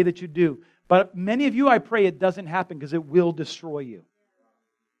pray that you do. But many of you, I pray it doesn't happen, because it will destroy you.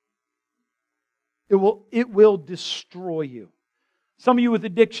 It will destroy you. Some of you with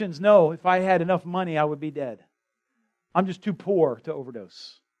addictions know, if I had enough money, I would be dead. I'm just too poor to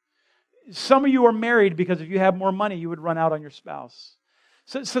overdose. Some of you are married because if you have more money, you would run out on your spouse.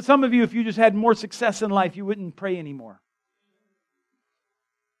 So some of you, if you just had more success in life, you wouldn't pray anymore.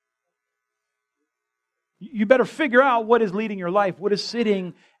 You better figure out what is leading your life. What is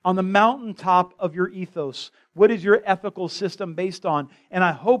sitting on the mountaintop of your ethos? What is your ethical system based on? And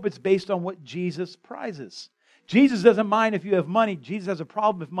I hope it's based on what Jesus prizes. Jesus doesn't mind if you have money. Jesus has a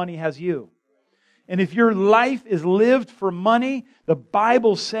problem if money has you. And if your life is lived for money, the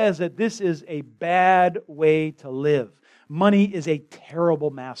Bible says that this is a bad way to live. Money is a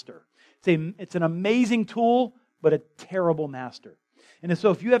terrible master. It's an amazing tool, but a terrible master. And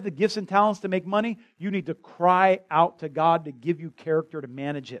so if you have the gifts and talents to make money, you need to cry out to God to give you character to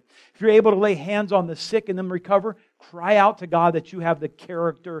manage it. If you're able to lay hands on the sick and them recover, cry out to God that you have the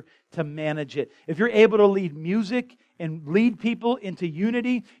character to manage it. If you're able to lead music and lead people into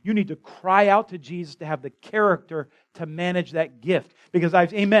unity, you need to cry out to Jesus to have the character to manage that gift. Because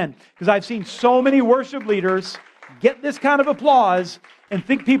I've seen so many worship leaders get this kind of applause and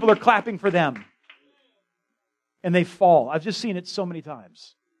think people are clapping for them. And they fall. I've just seen it so many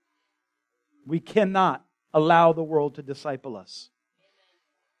times. We cannot allow the world to disciple us.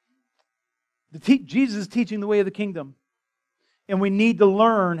 Jesus is teaching the way of the kingdom. And we need to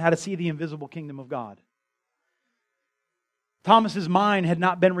learn how to see the invisible kingdom of God. Thomas's mind had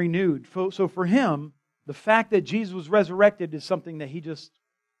not been renewed. So for him, the fact that Jesus was resurrected is something that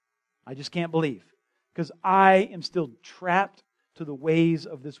I just can't believe. Because I am still trapped to the ways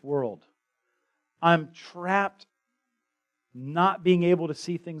of this world. I'm trapped not being able to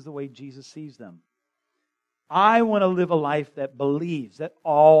see things the way Jesus sees them. I want to live a life that believes that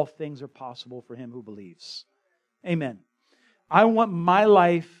all things are possible for him who believes. Amen. I want my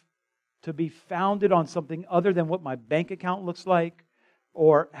life to be founded on something other than what my bank account looks like,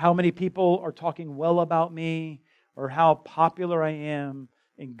 or how many people are talking well about me, or how popular I am.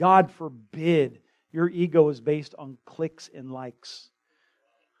 And God forbid your ego is based on clicks and likes.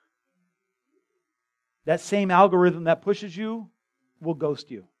 That same algorithm that pushes you will ghost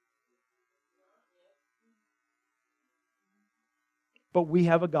you. But we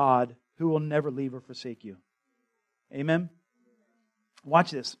have a God who will never leave or forsake you. Amen?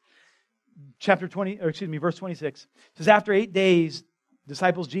 Watch this. Verse 26. It says, after 8 days,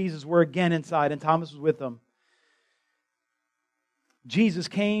 disciples Jesus were again inside, and Thomas was with them. Jesus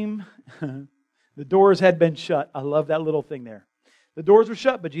came. The doors had been shut. I love that little thing there. The doors were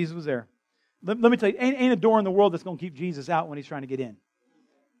shut, but Jesus was there. Let me tell you, ain't a door in the world that's going to keep Jesus out when He's trying to get in.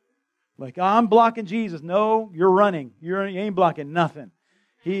 Like, I'm blocking Jesus. No, you're running. You ain't blocking nothing.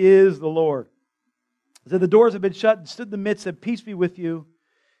 He is the Lord. So the doors have been shut, and stood in the midst, said, peace be with you.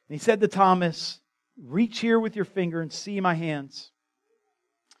 And He said to Thomas, reach here with your finger and see my hands.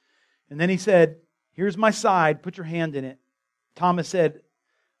 And then He said, here's my side, put your hand in it. Thomas said,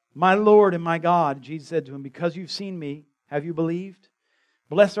 my Lord and my God. Jesus said to him, because you've seen me, have you believed?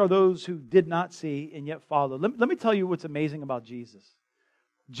 Blessed are those who did not see and yet followed. Let me tell you what's amazing about Jesus.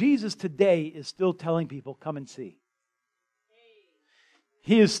 Jesus today is still telling people, come and see.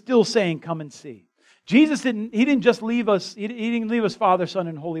 He is still saying, come and see. Jesus didn't just leave us, He didn't leave us Father, Son,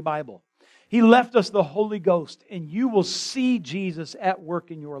 and Holy Bible. He left us the Holy Ghost, and you will see Jesus at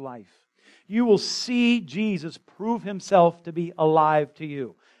work in your life. You will see Jesus prove Himself to be alive to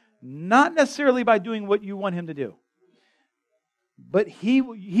you. Not necessarily by doing what you want Him to do. But He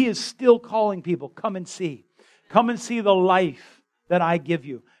is still calling people, come and see. Come and see the life that I give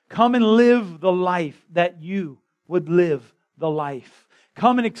you. Come and live the life that you would live the life.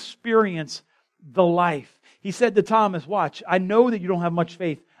 Come and experience the life. He said to Thomas, watch, I know that you don't have much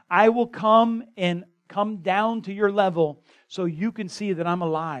faith. I will come and come down to your level so you can see that I'm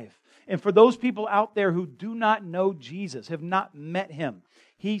alive. And for those people out there who do not know Jesus, have not met Him,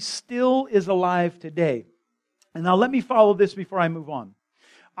 He still is alive today. And now let me follow this before I move on.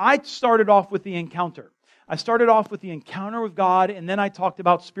 I started off with the encounter. I started off with the encounter with God, and then I talked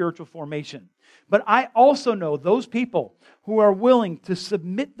about spiritual formation. But I also know those people who are willing to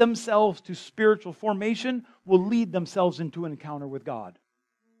submit themselves to spiritual formation will lead themselves into an encounter with God.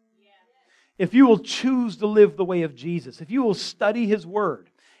 If you will choose to live the way of Jesus, if you will study His Word,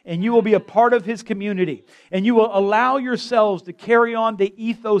 and you will be a part of His community, and you will allow yourselves to carry on the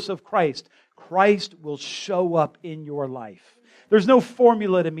ethos of Christ, Christ will show up in your life. There's no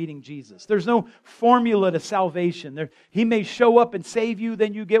formula to meeting Jesus. There's no formula to salvation. He may show up and save you,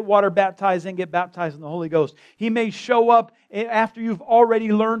 then you get water baptized and get baptized in the Holy Ghost. He may show up after you've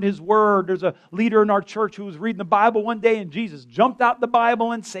already learned His Word. There's a leader in our church who was reading the Bible one day and Jesus jumped out the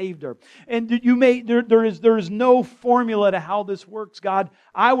Bible and saved her. And there is no formula to how this works, God.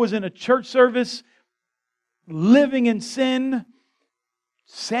 I was in a church service, living in sin,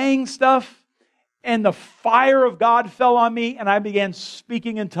 saying stuff, and the fire of God fell on me, and I began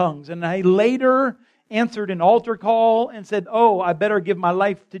speaking in tongues. And I later answered an altar call and said, oh, I better give my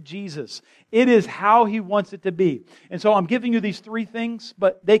life to Jesus. It is how He wants it to be. And so I'm giving you these three things,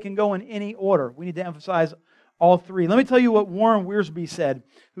 but they can go in any order. We need to emphasize all three. Let me tell you what Warren Wiersbe said,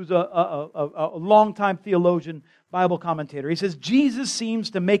 who's a longtime theologian, Bible commentator. He says, Jesus seems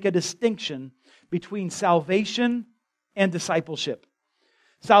to make a distinction between salvation and discipleship.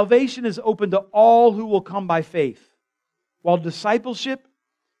 Salvation is open to all who will come by faith, while discipleship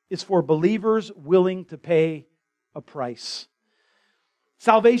is for believers willing to pay a price.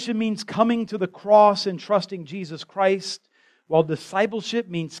 Salvation means coming to the cross and trusting Jesus Christ, while discipleship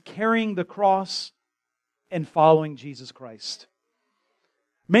means carrying the cross and following Jesus Christ.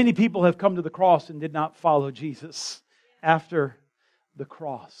 Many people have come to the cross and did not follow Jesus after the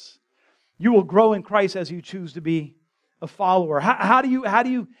cross. You will grow in Christ as you choose to be a follower. How do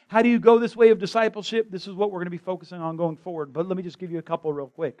you go this way of discipleship? This is what we're going to be focusing on going forward. But let me just give you a couple real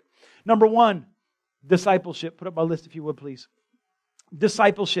quick. Number one, discipleship. Put up my list if you would, please.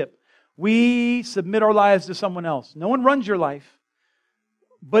 Discipleship. We submit our lives to someone else. No one runs your life.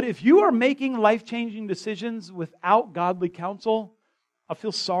 But if you are making life-changing decisions without godly counsel, I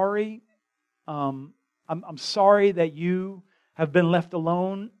feel sorry. I'm sorry that you have been left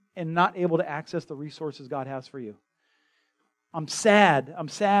alone and not able to access the resources God has for you. I'm sad. I'm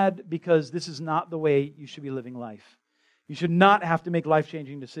sad because this is not the way you should be living life. You should not have to make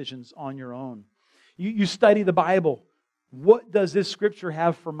life-changing decisions on your own. You study the Bible. What does this Scripture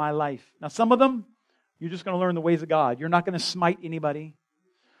have for my life? Now, some of them You're just going to learn the ways of God. You're not going to smite anybody.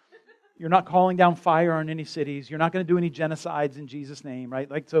 You're not calling down fire on any cities. You're not going to do any genocides in Jesus' name, right?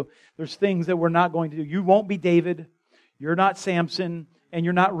 Like, so there's things that we're not going to do. You won't be David. You're not Samson. And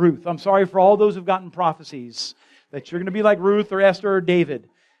you're not Ruth. I'm sorry for all those who've gotten prophecies that you're going to be like Ruth or Esther or David.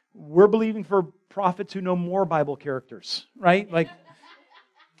 We're believing for prophets who know more Bible characters, right? Like,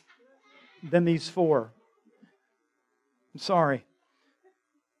 than these four. I'm sorry.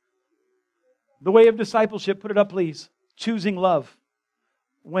 The way of discipleship, put it up please. Choosing love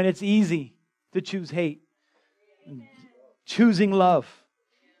when it's easy to choose hate. Choosing love.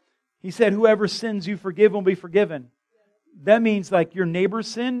 He said, whoever sins you forgive will be forgiven. That means like your neighbor's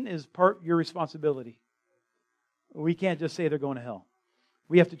sin is part of your responsibility. We can't just say they're going to hell.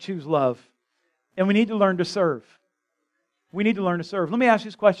 We have to choose love. And we need to learn to serve. We need to learn to serve. Let me ask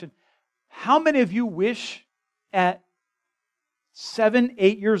you this question. How many of you wish at 7,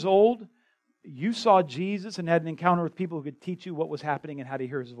 8 years old you saw Jesus and had an encounter with people who could teach you what was happening and how to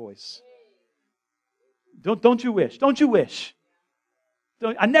hear His voice? Don't you wish? Don't you wish?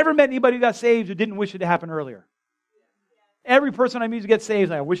 I never met anybody who got saved who didn't wish it to happen earlier. Every person I meet to get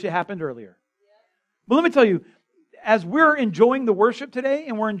saved, I wish it happened earlier. But let me tell you, as we're enjoying the worship today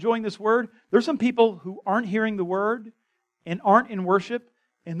and we're enjoying this word, there's some people who aren't hearing the word and aren't in worship,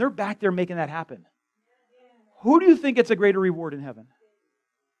 and they're back there making that happen. Who do you think gets a greater reward in heaven?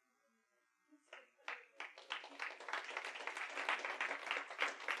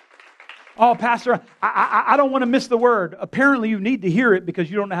 Oh, Pastor, I don't want to miss the word. Apparently you need to hear it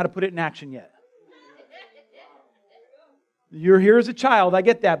because you don't know how to put it in action yet. You're here as a child, I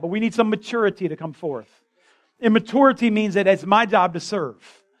get that, but we need some maturity to come forth. And maturity means that it's my job to serve.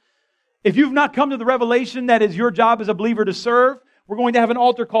 If you've not come to the revelation that it's your job as a believer to serve, we're going to have an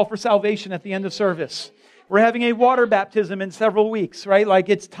altar call for salvation at the end of service. We're having a water baptism in several weeks, right? Like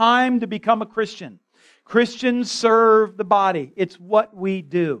it's time to become a Christian. Christians serve the body. It's what we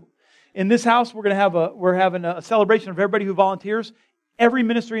do. In this house, we're having a celebration of everybody who volunteers. Every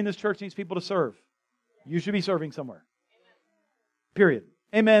ministry in this church needs people to serve. You should be serving somewhere. Period.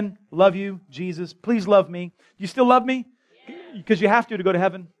 Amen. Love you, Jesus. Please love me. Do you still love me? Because you have to go to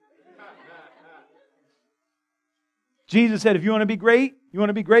heaven. Jesus said, if you want to be great,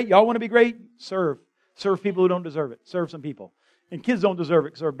 y'all want to be great, serve. Serve people who don't deserve it. Serve some people. And kids don't deserve it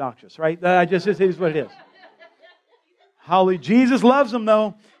because they're obnoxious, right? It is what it is. Hallelujah. Jesus loves them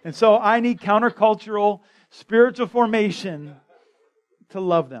though. And so I need countercultural spiritual formation to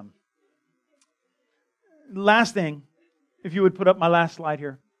love them. Last thing, if you would put up my last slide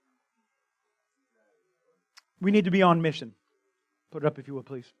here. We need to be on mission. Put it up if you would,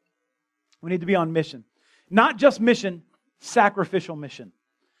 please. We need to be on mission. Not just mission, sacrificial mission.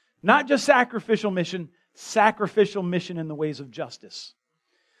 Not just sacrificial mission in the ways of justice.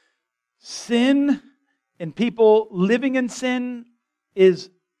 Sin and people living in sin is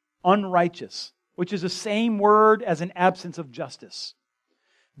unrighteous, which is the same word as an absence of justice.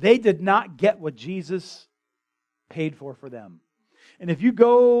 They did not get what Jesus paid for them. And if you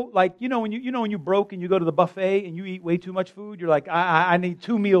go, like, when you broke and you go to the buffet and you eat way too much food, you're like, I need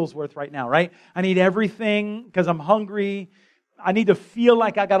 2 meals worth right now, right? I need everything because I'm hungry. I need to feel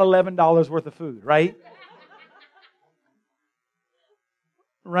like I got $11 worth of food, right?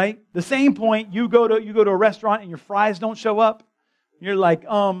 Right? The same point, you go to a restaurant and your fries don't show up. You're like,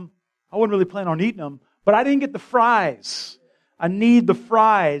 I wasn't really planning on eating them, but I didn't get the fries. I need the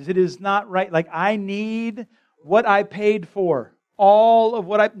fries. It is not right. Like, I need what I paid for. All of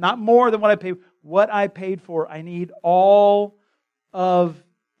what not more than what I paid, what I paid for. I need all of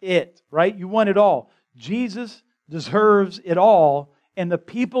it, right? You want it all. Jesus deserves it all, and the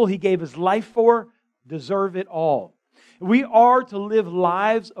people He gave His life for deserve it all. We are to live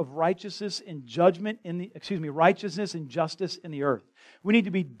lives of righteousness and righteousness and justice in the earth. We need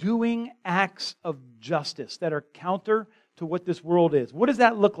to be doing acts of justice that are counter to what this world is. What does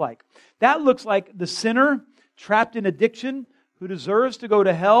that look like? That looks like the sinner trapped in addiction who deserves to go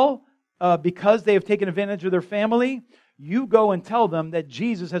to hell because they have taken advantage of their family. You go and tell them that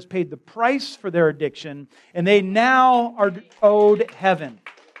Jesus has paid the price for their addiction and they now are owed heaven.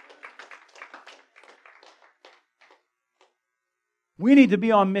 We need to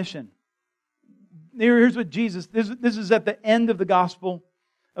be on mission. Here's what Jesus, this is at the end of the Gospel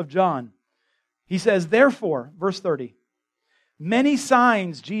of John. He says, therefore, verse 30, many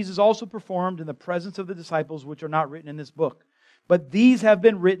signs Jesus also performed in the presence of the disciples which are not written in this book. But these have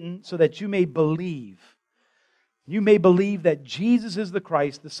been written so that you may believe. You may believe that Jesus is the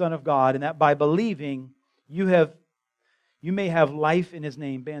Christ, the Son of God, and that by believing you may have life in His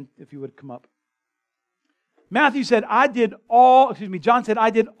name. Ben, if you would come up. John said, I did all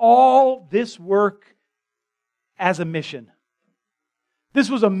this work as a mission. This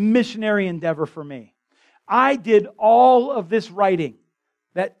was a missionary endeavor for me. I did all of this writing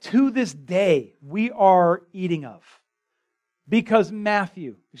that to this day we are eating of. Because I've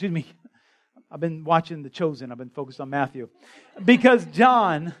been watching The Chosen. I've been focused on Matthew. Because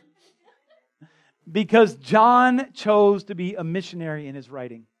John chose to be a missionary in his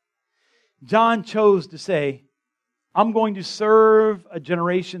writing. John chose to say, I'm going to serve a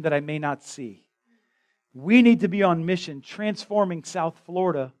generation that I may not see. We need to be on mission, transforming South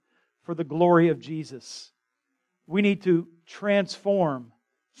Florida for the glory of Jesus. We need to transform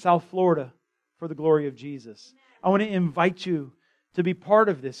South Florida for the glory of Jesus. I want to invite you to be part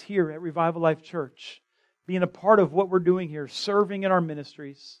of this here at Revival Life Church, being a part of what we're doing here, serving in our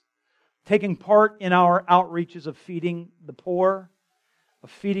ministries, taking part in our outreaches of feeding the poor,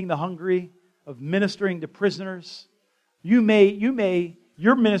 of feeding the hungry, of ministering to prisoners. Your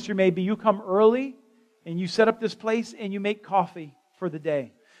ministry may be you come early and you set up this place and you make coffee for the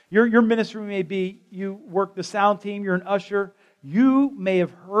day. Your ministry may be you work the sound team, you're an usher. You may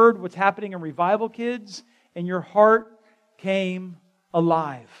have heard what's happening in Revival Kids and your heart came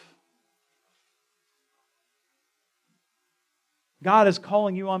alive. God is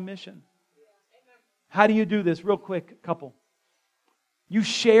calling you on mission. How do you do this? Real quick, couple. You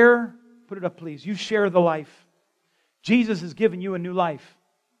share, put it up please, you share the life. Jesus has given you a new life.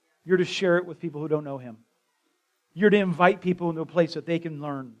 You're to share it with people who don't know Him. You're to invite people into a place that they can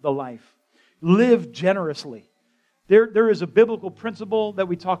learn the life. Live generously. There is a biblical principle that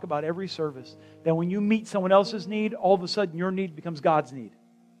we talk about every service, that when you meet someone else's need, all of a sudden your need becomes God's need.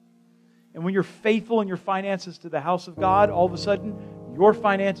 And when you're faithful in your finances to the house of God, all of a sudden your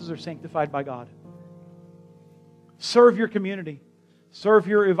finances are sanctified by God. Serve your community. Serve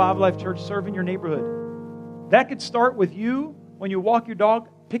your Revival Life Church. Serve in your neighborhood. That could start with you when you walk your dog.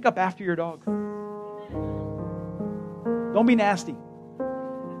 Pick up after your dog. Don't be nasty.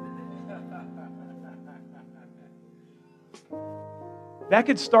 That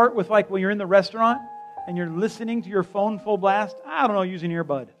could start with like when you're in the restaurant and you're listening to your phone full blast. I don't know, use an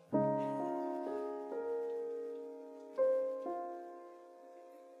earbud.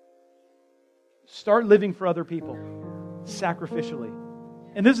 Start living for other people sacrificially.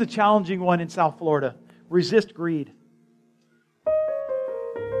 And this is a challenging one in South Florida. Resist greed.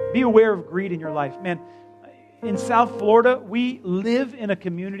 Be aware of greed in your life. Man, in South Florida, we live in a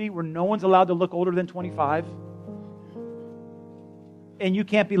community where no one's allowed to look older than 25. And you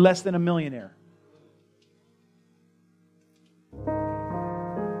can't be less than a millionaire.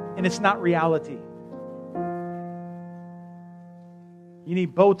 And it's not reality. You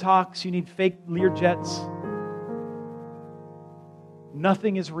need Botox, you need fake Learjets.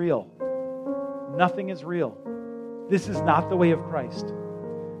 Nothing is real. Nothing is real. This is not the way of Christ.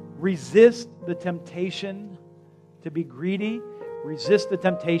 Resist the temptation to be greedy. Resist the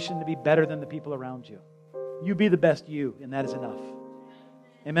temptation to be better than the people around you. You be the best you, and that is enough.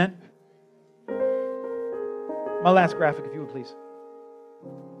 Amen? My last graphic, if you would please.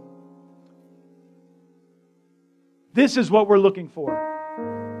 This is what we're looking for.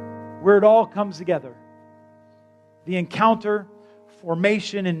 Where it all comes together. The encounter,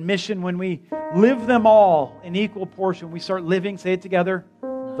 formation, and mission. When we live them all in equal portion, we start living, say it together,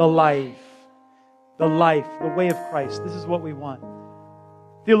 the life. The life, the way of Christ. This is what we want.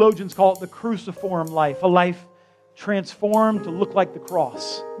 Theologians call it the cruciform life. A life transformed to look like the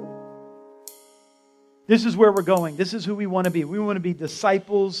cross. This is where we're going. This is who we want to be. We want to be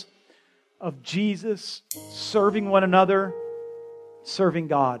disciples of Jesus, serving one another, serving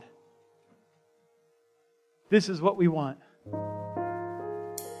God. This is what we want.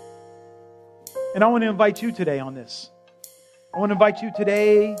 And I want to invite you today on this. I want to invite you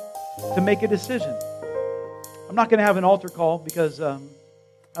today to make a decision. I'm not going to have an altar call because I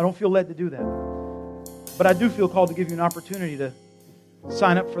don't feel led to do that. But I do feel called to give you an opportunity to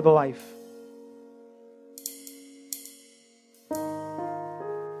sign up for the life.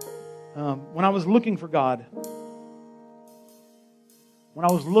 When I was looking for God, when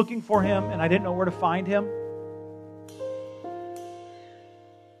I was looking for Him and I didn't know where to find Him,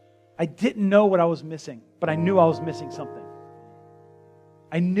 I didn't know what I was missing, but I knew I was missing something.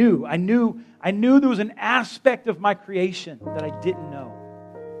 I knew there was an aspect of my creation that I didn't know.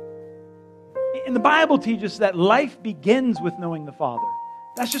 And the Bible teaches that life begins with knowing the Father.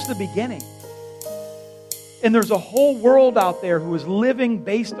 That's just the beginning. And there's a whole world out there who is living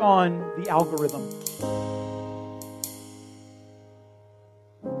based on the algorithm.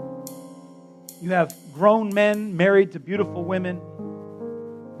 You have grown men married to beautiful women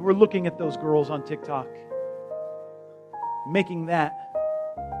who are looking at those girls on TikTok, making that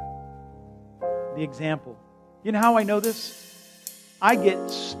the example. You know how I know this? I get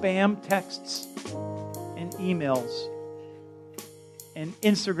spam texts and emails and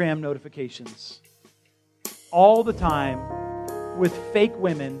Instagram notifications all the time with fake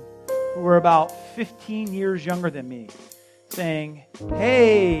women who are about 15 years younger than me saying,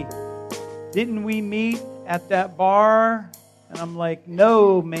 hey, didn't we meet at that bar? And I'm like,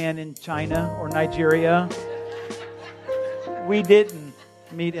 no, man in China or Nigeria. We didn't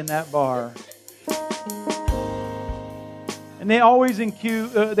meet in that bar. And they always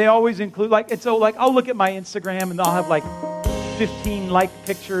include like, it's so like, I'll look at my Instagram and I'll have like 15 liked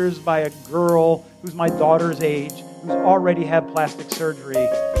pictures by a girl who's my daughter's age, who's already had plastic surgery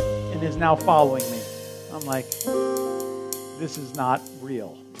and is now following me. I'm like, this is not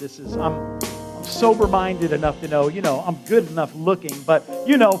real. I'm sober-minded enough to know, I'm good enough looking, but,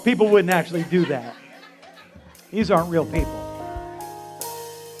 people wouldn't actually do that. These aren't real people.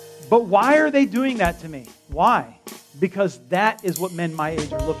 But why are they doing that to me? Why? Because that is what men my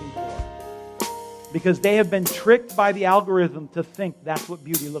age are looking for. Because they have been tricked by the algorithm to think that's what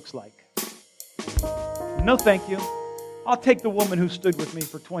beauty looks like. No, thank you. I'll take the woman who stood with me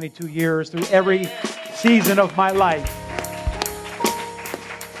for 22 years through every season of my life.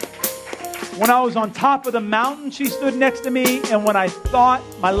 When I was on top of the mountain, she stood next to me. And when I thought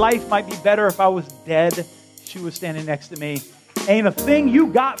my life might be better if I was dead, she was standing next to me. Ain't a thing you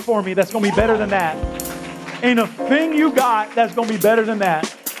got for me that's going to be better than that. Ain't a thing you got that's going to be better than that.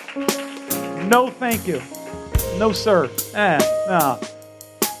 No, thank you. No, sir. No.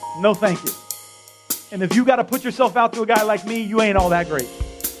 No, thank you. And if you got to put yourself out to a guy like me, you ain't all that great.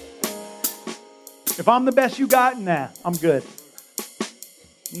 If I'm the best you got, I'm good.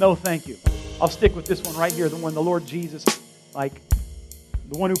 No, thank you. I'll stick with this one right here, the one the Lord Jesus, the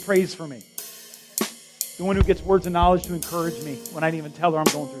one who prays for me. The one who gets words of knowledge to encourage me when I didn't even tell her I'm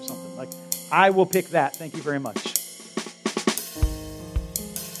going through something. I will pick that. Thank you very much.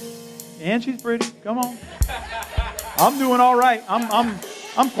 And she's pretty. Come on. I'm doing all right.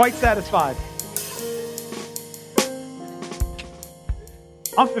 I'm quite satisfied.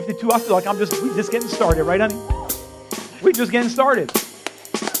 I'm 52. I feel like we just getting started, right, honey? We just getting started.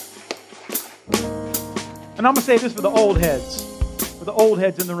 And I'm going to say this for the old heads. For the old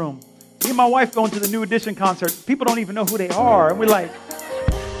heads in the room. Me and my wife going to the New Edition concert. People don't even know who they are. And we're like,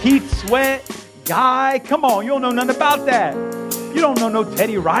 Keith Sweat, Guy, come on. You don't know nothing about that. You don't know no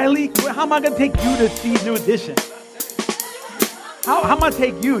Teddy Riley. How am I going to take you to see New Edition? How am I going to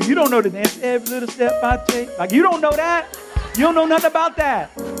take you? You don't know the dance. Every little step I take. You don't know that. You don't know nothing about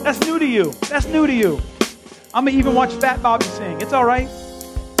that. That's new to you. That's new to you. I'm going to even watch Fat Bobby sing. It's all right.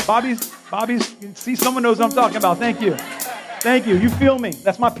 Bobby's, see, someone knows what I'm talking about. Thank you. Thank you. You feel me.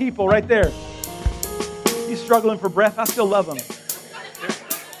 That's my people right there. He's struggling for breath. I still love him.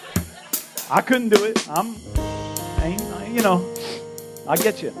 I couldn't do it. I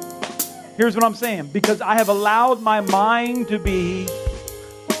get you. Here's what I'm saying. Because I have allowed my mind to be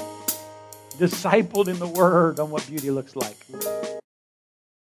discipled in the Word on what beauty looks like.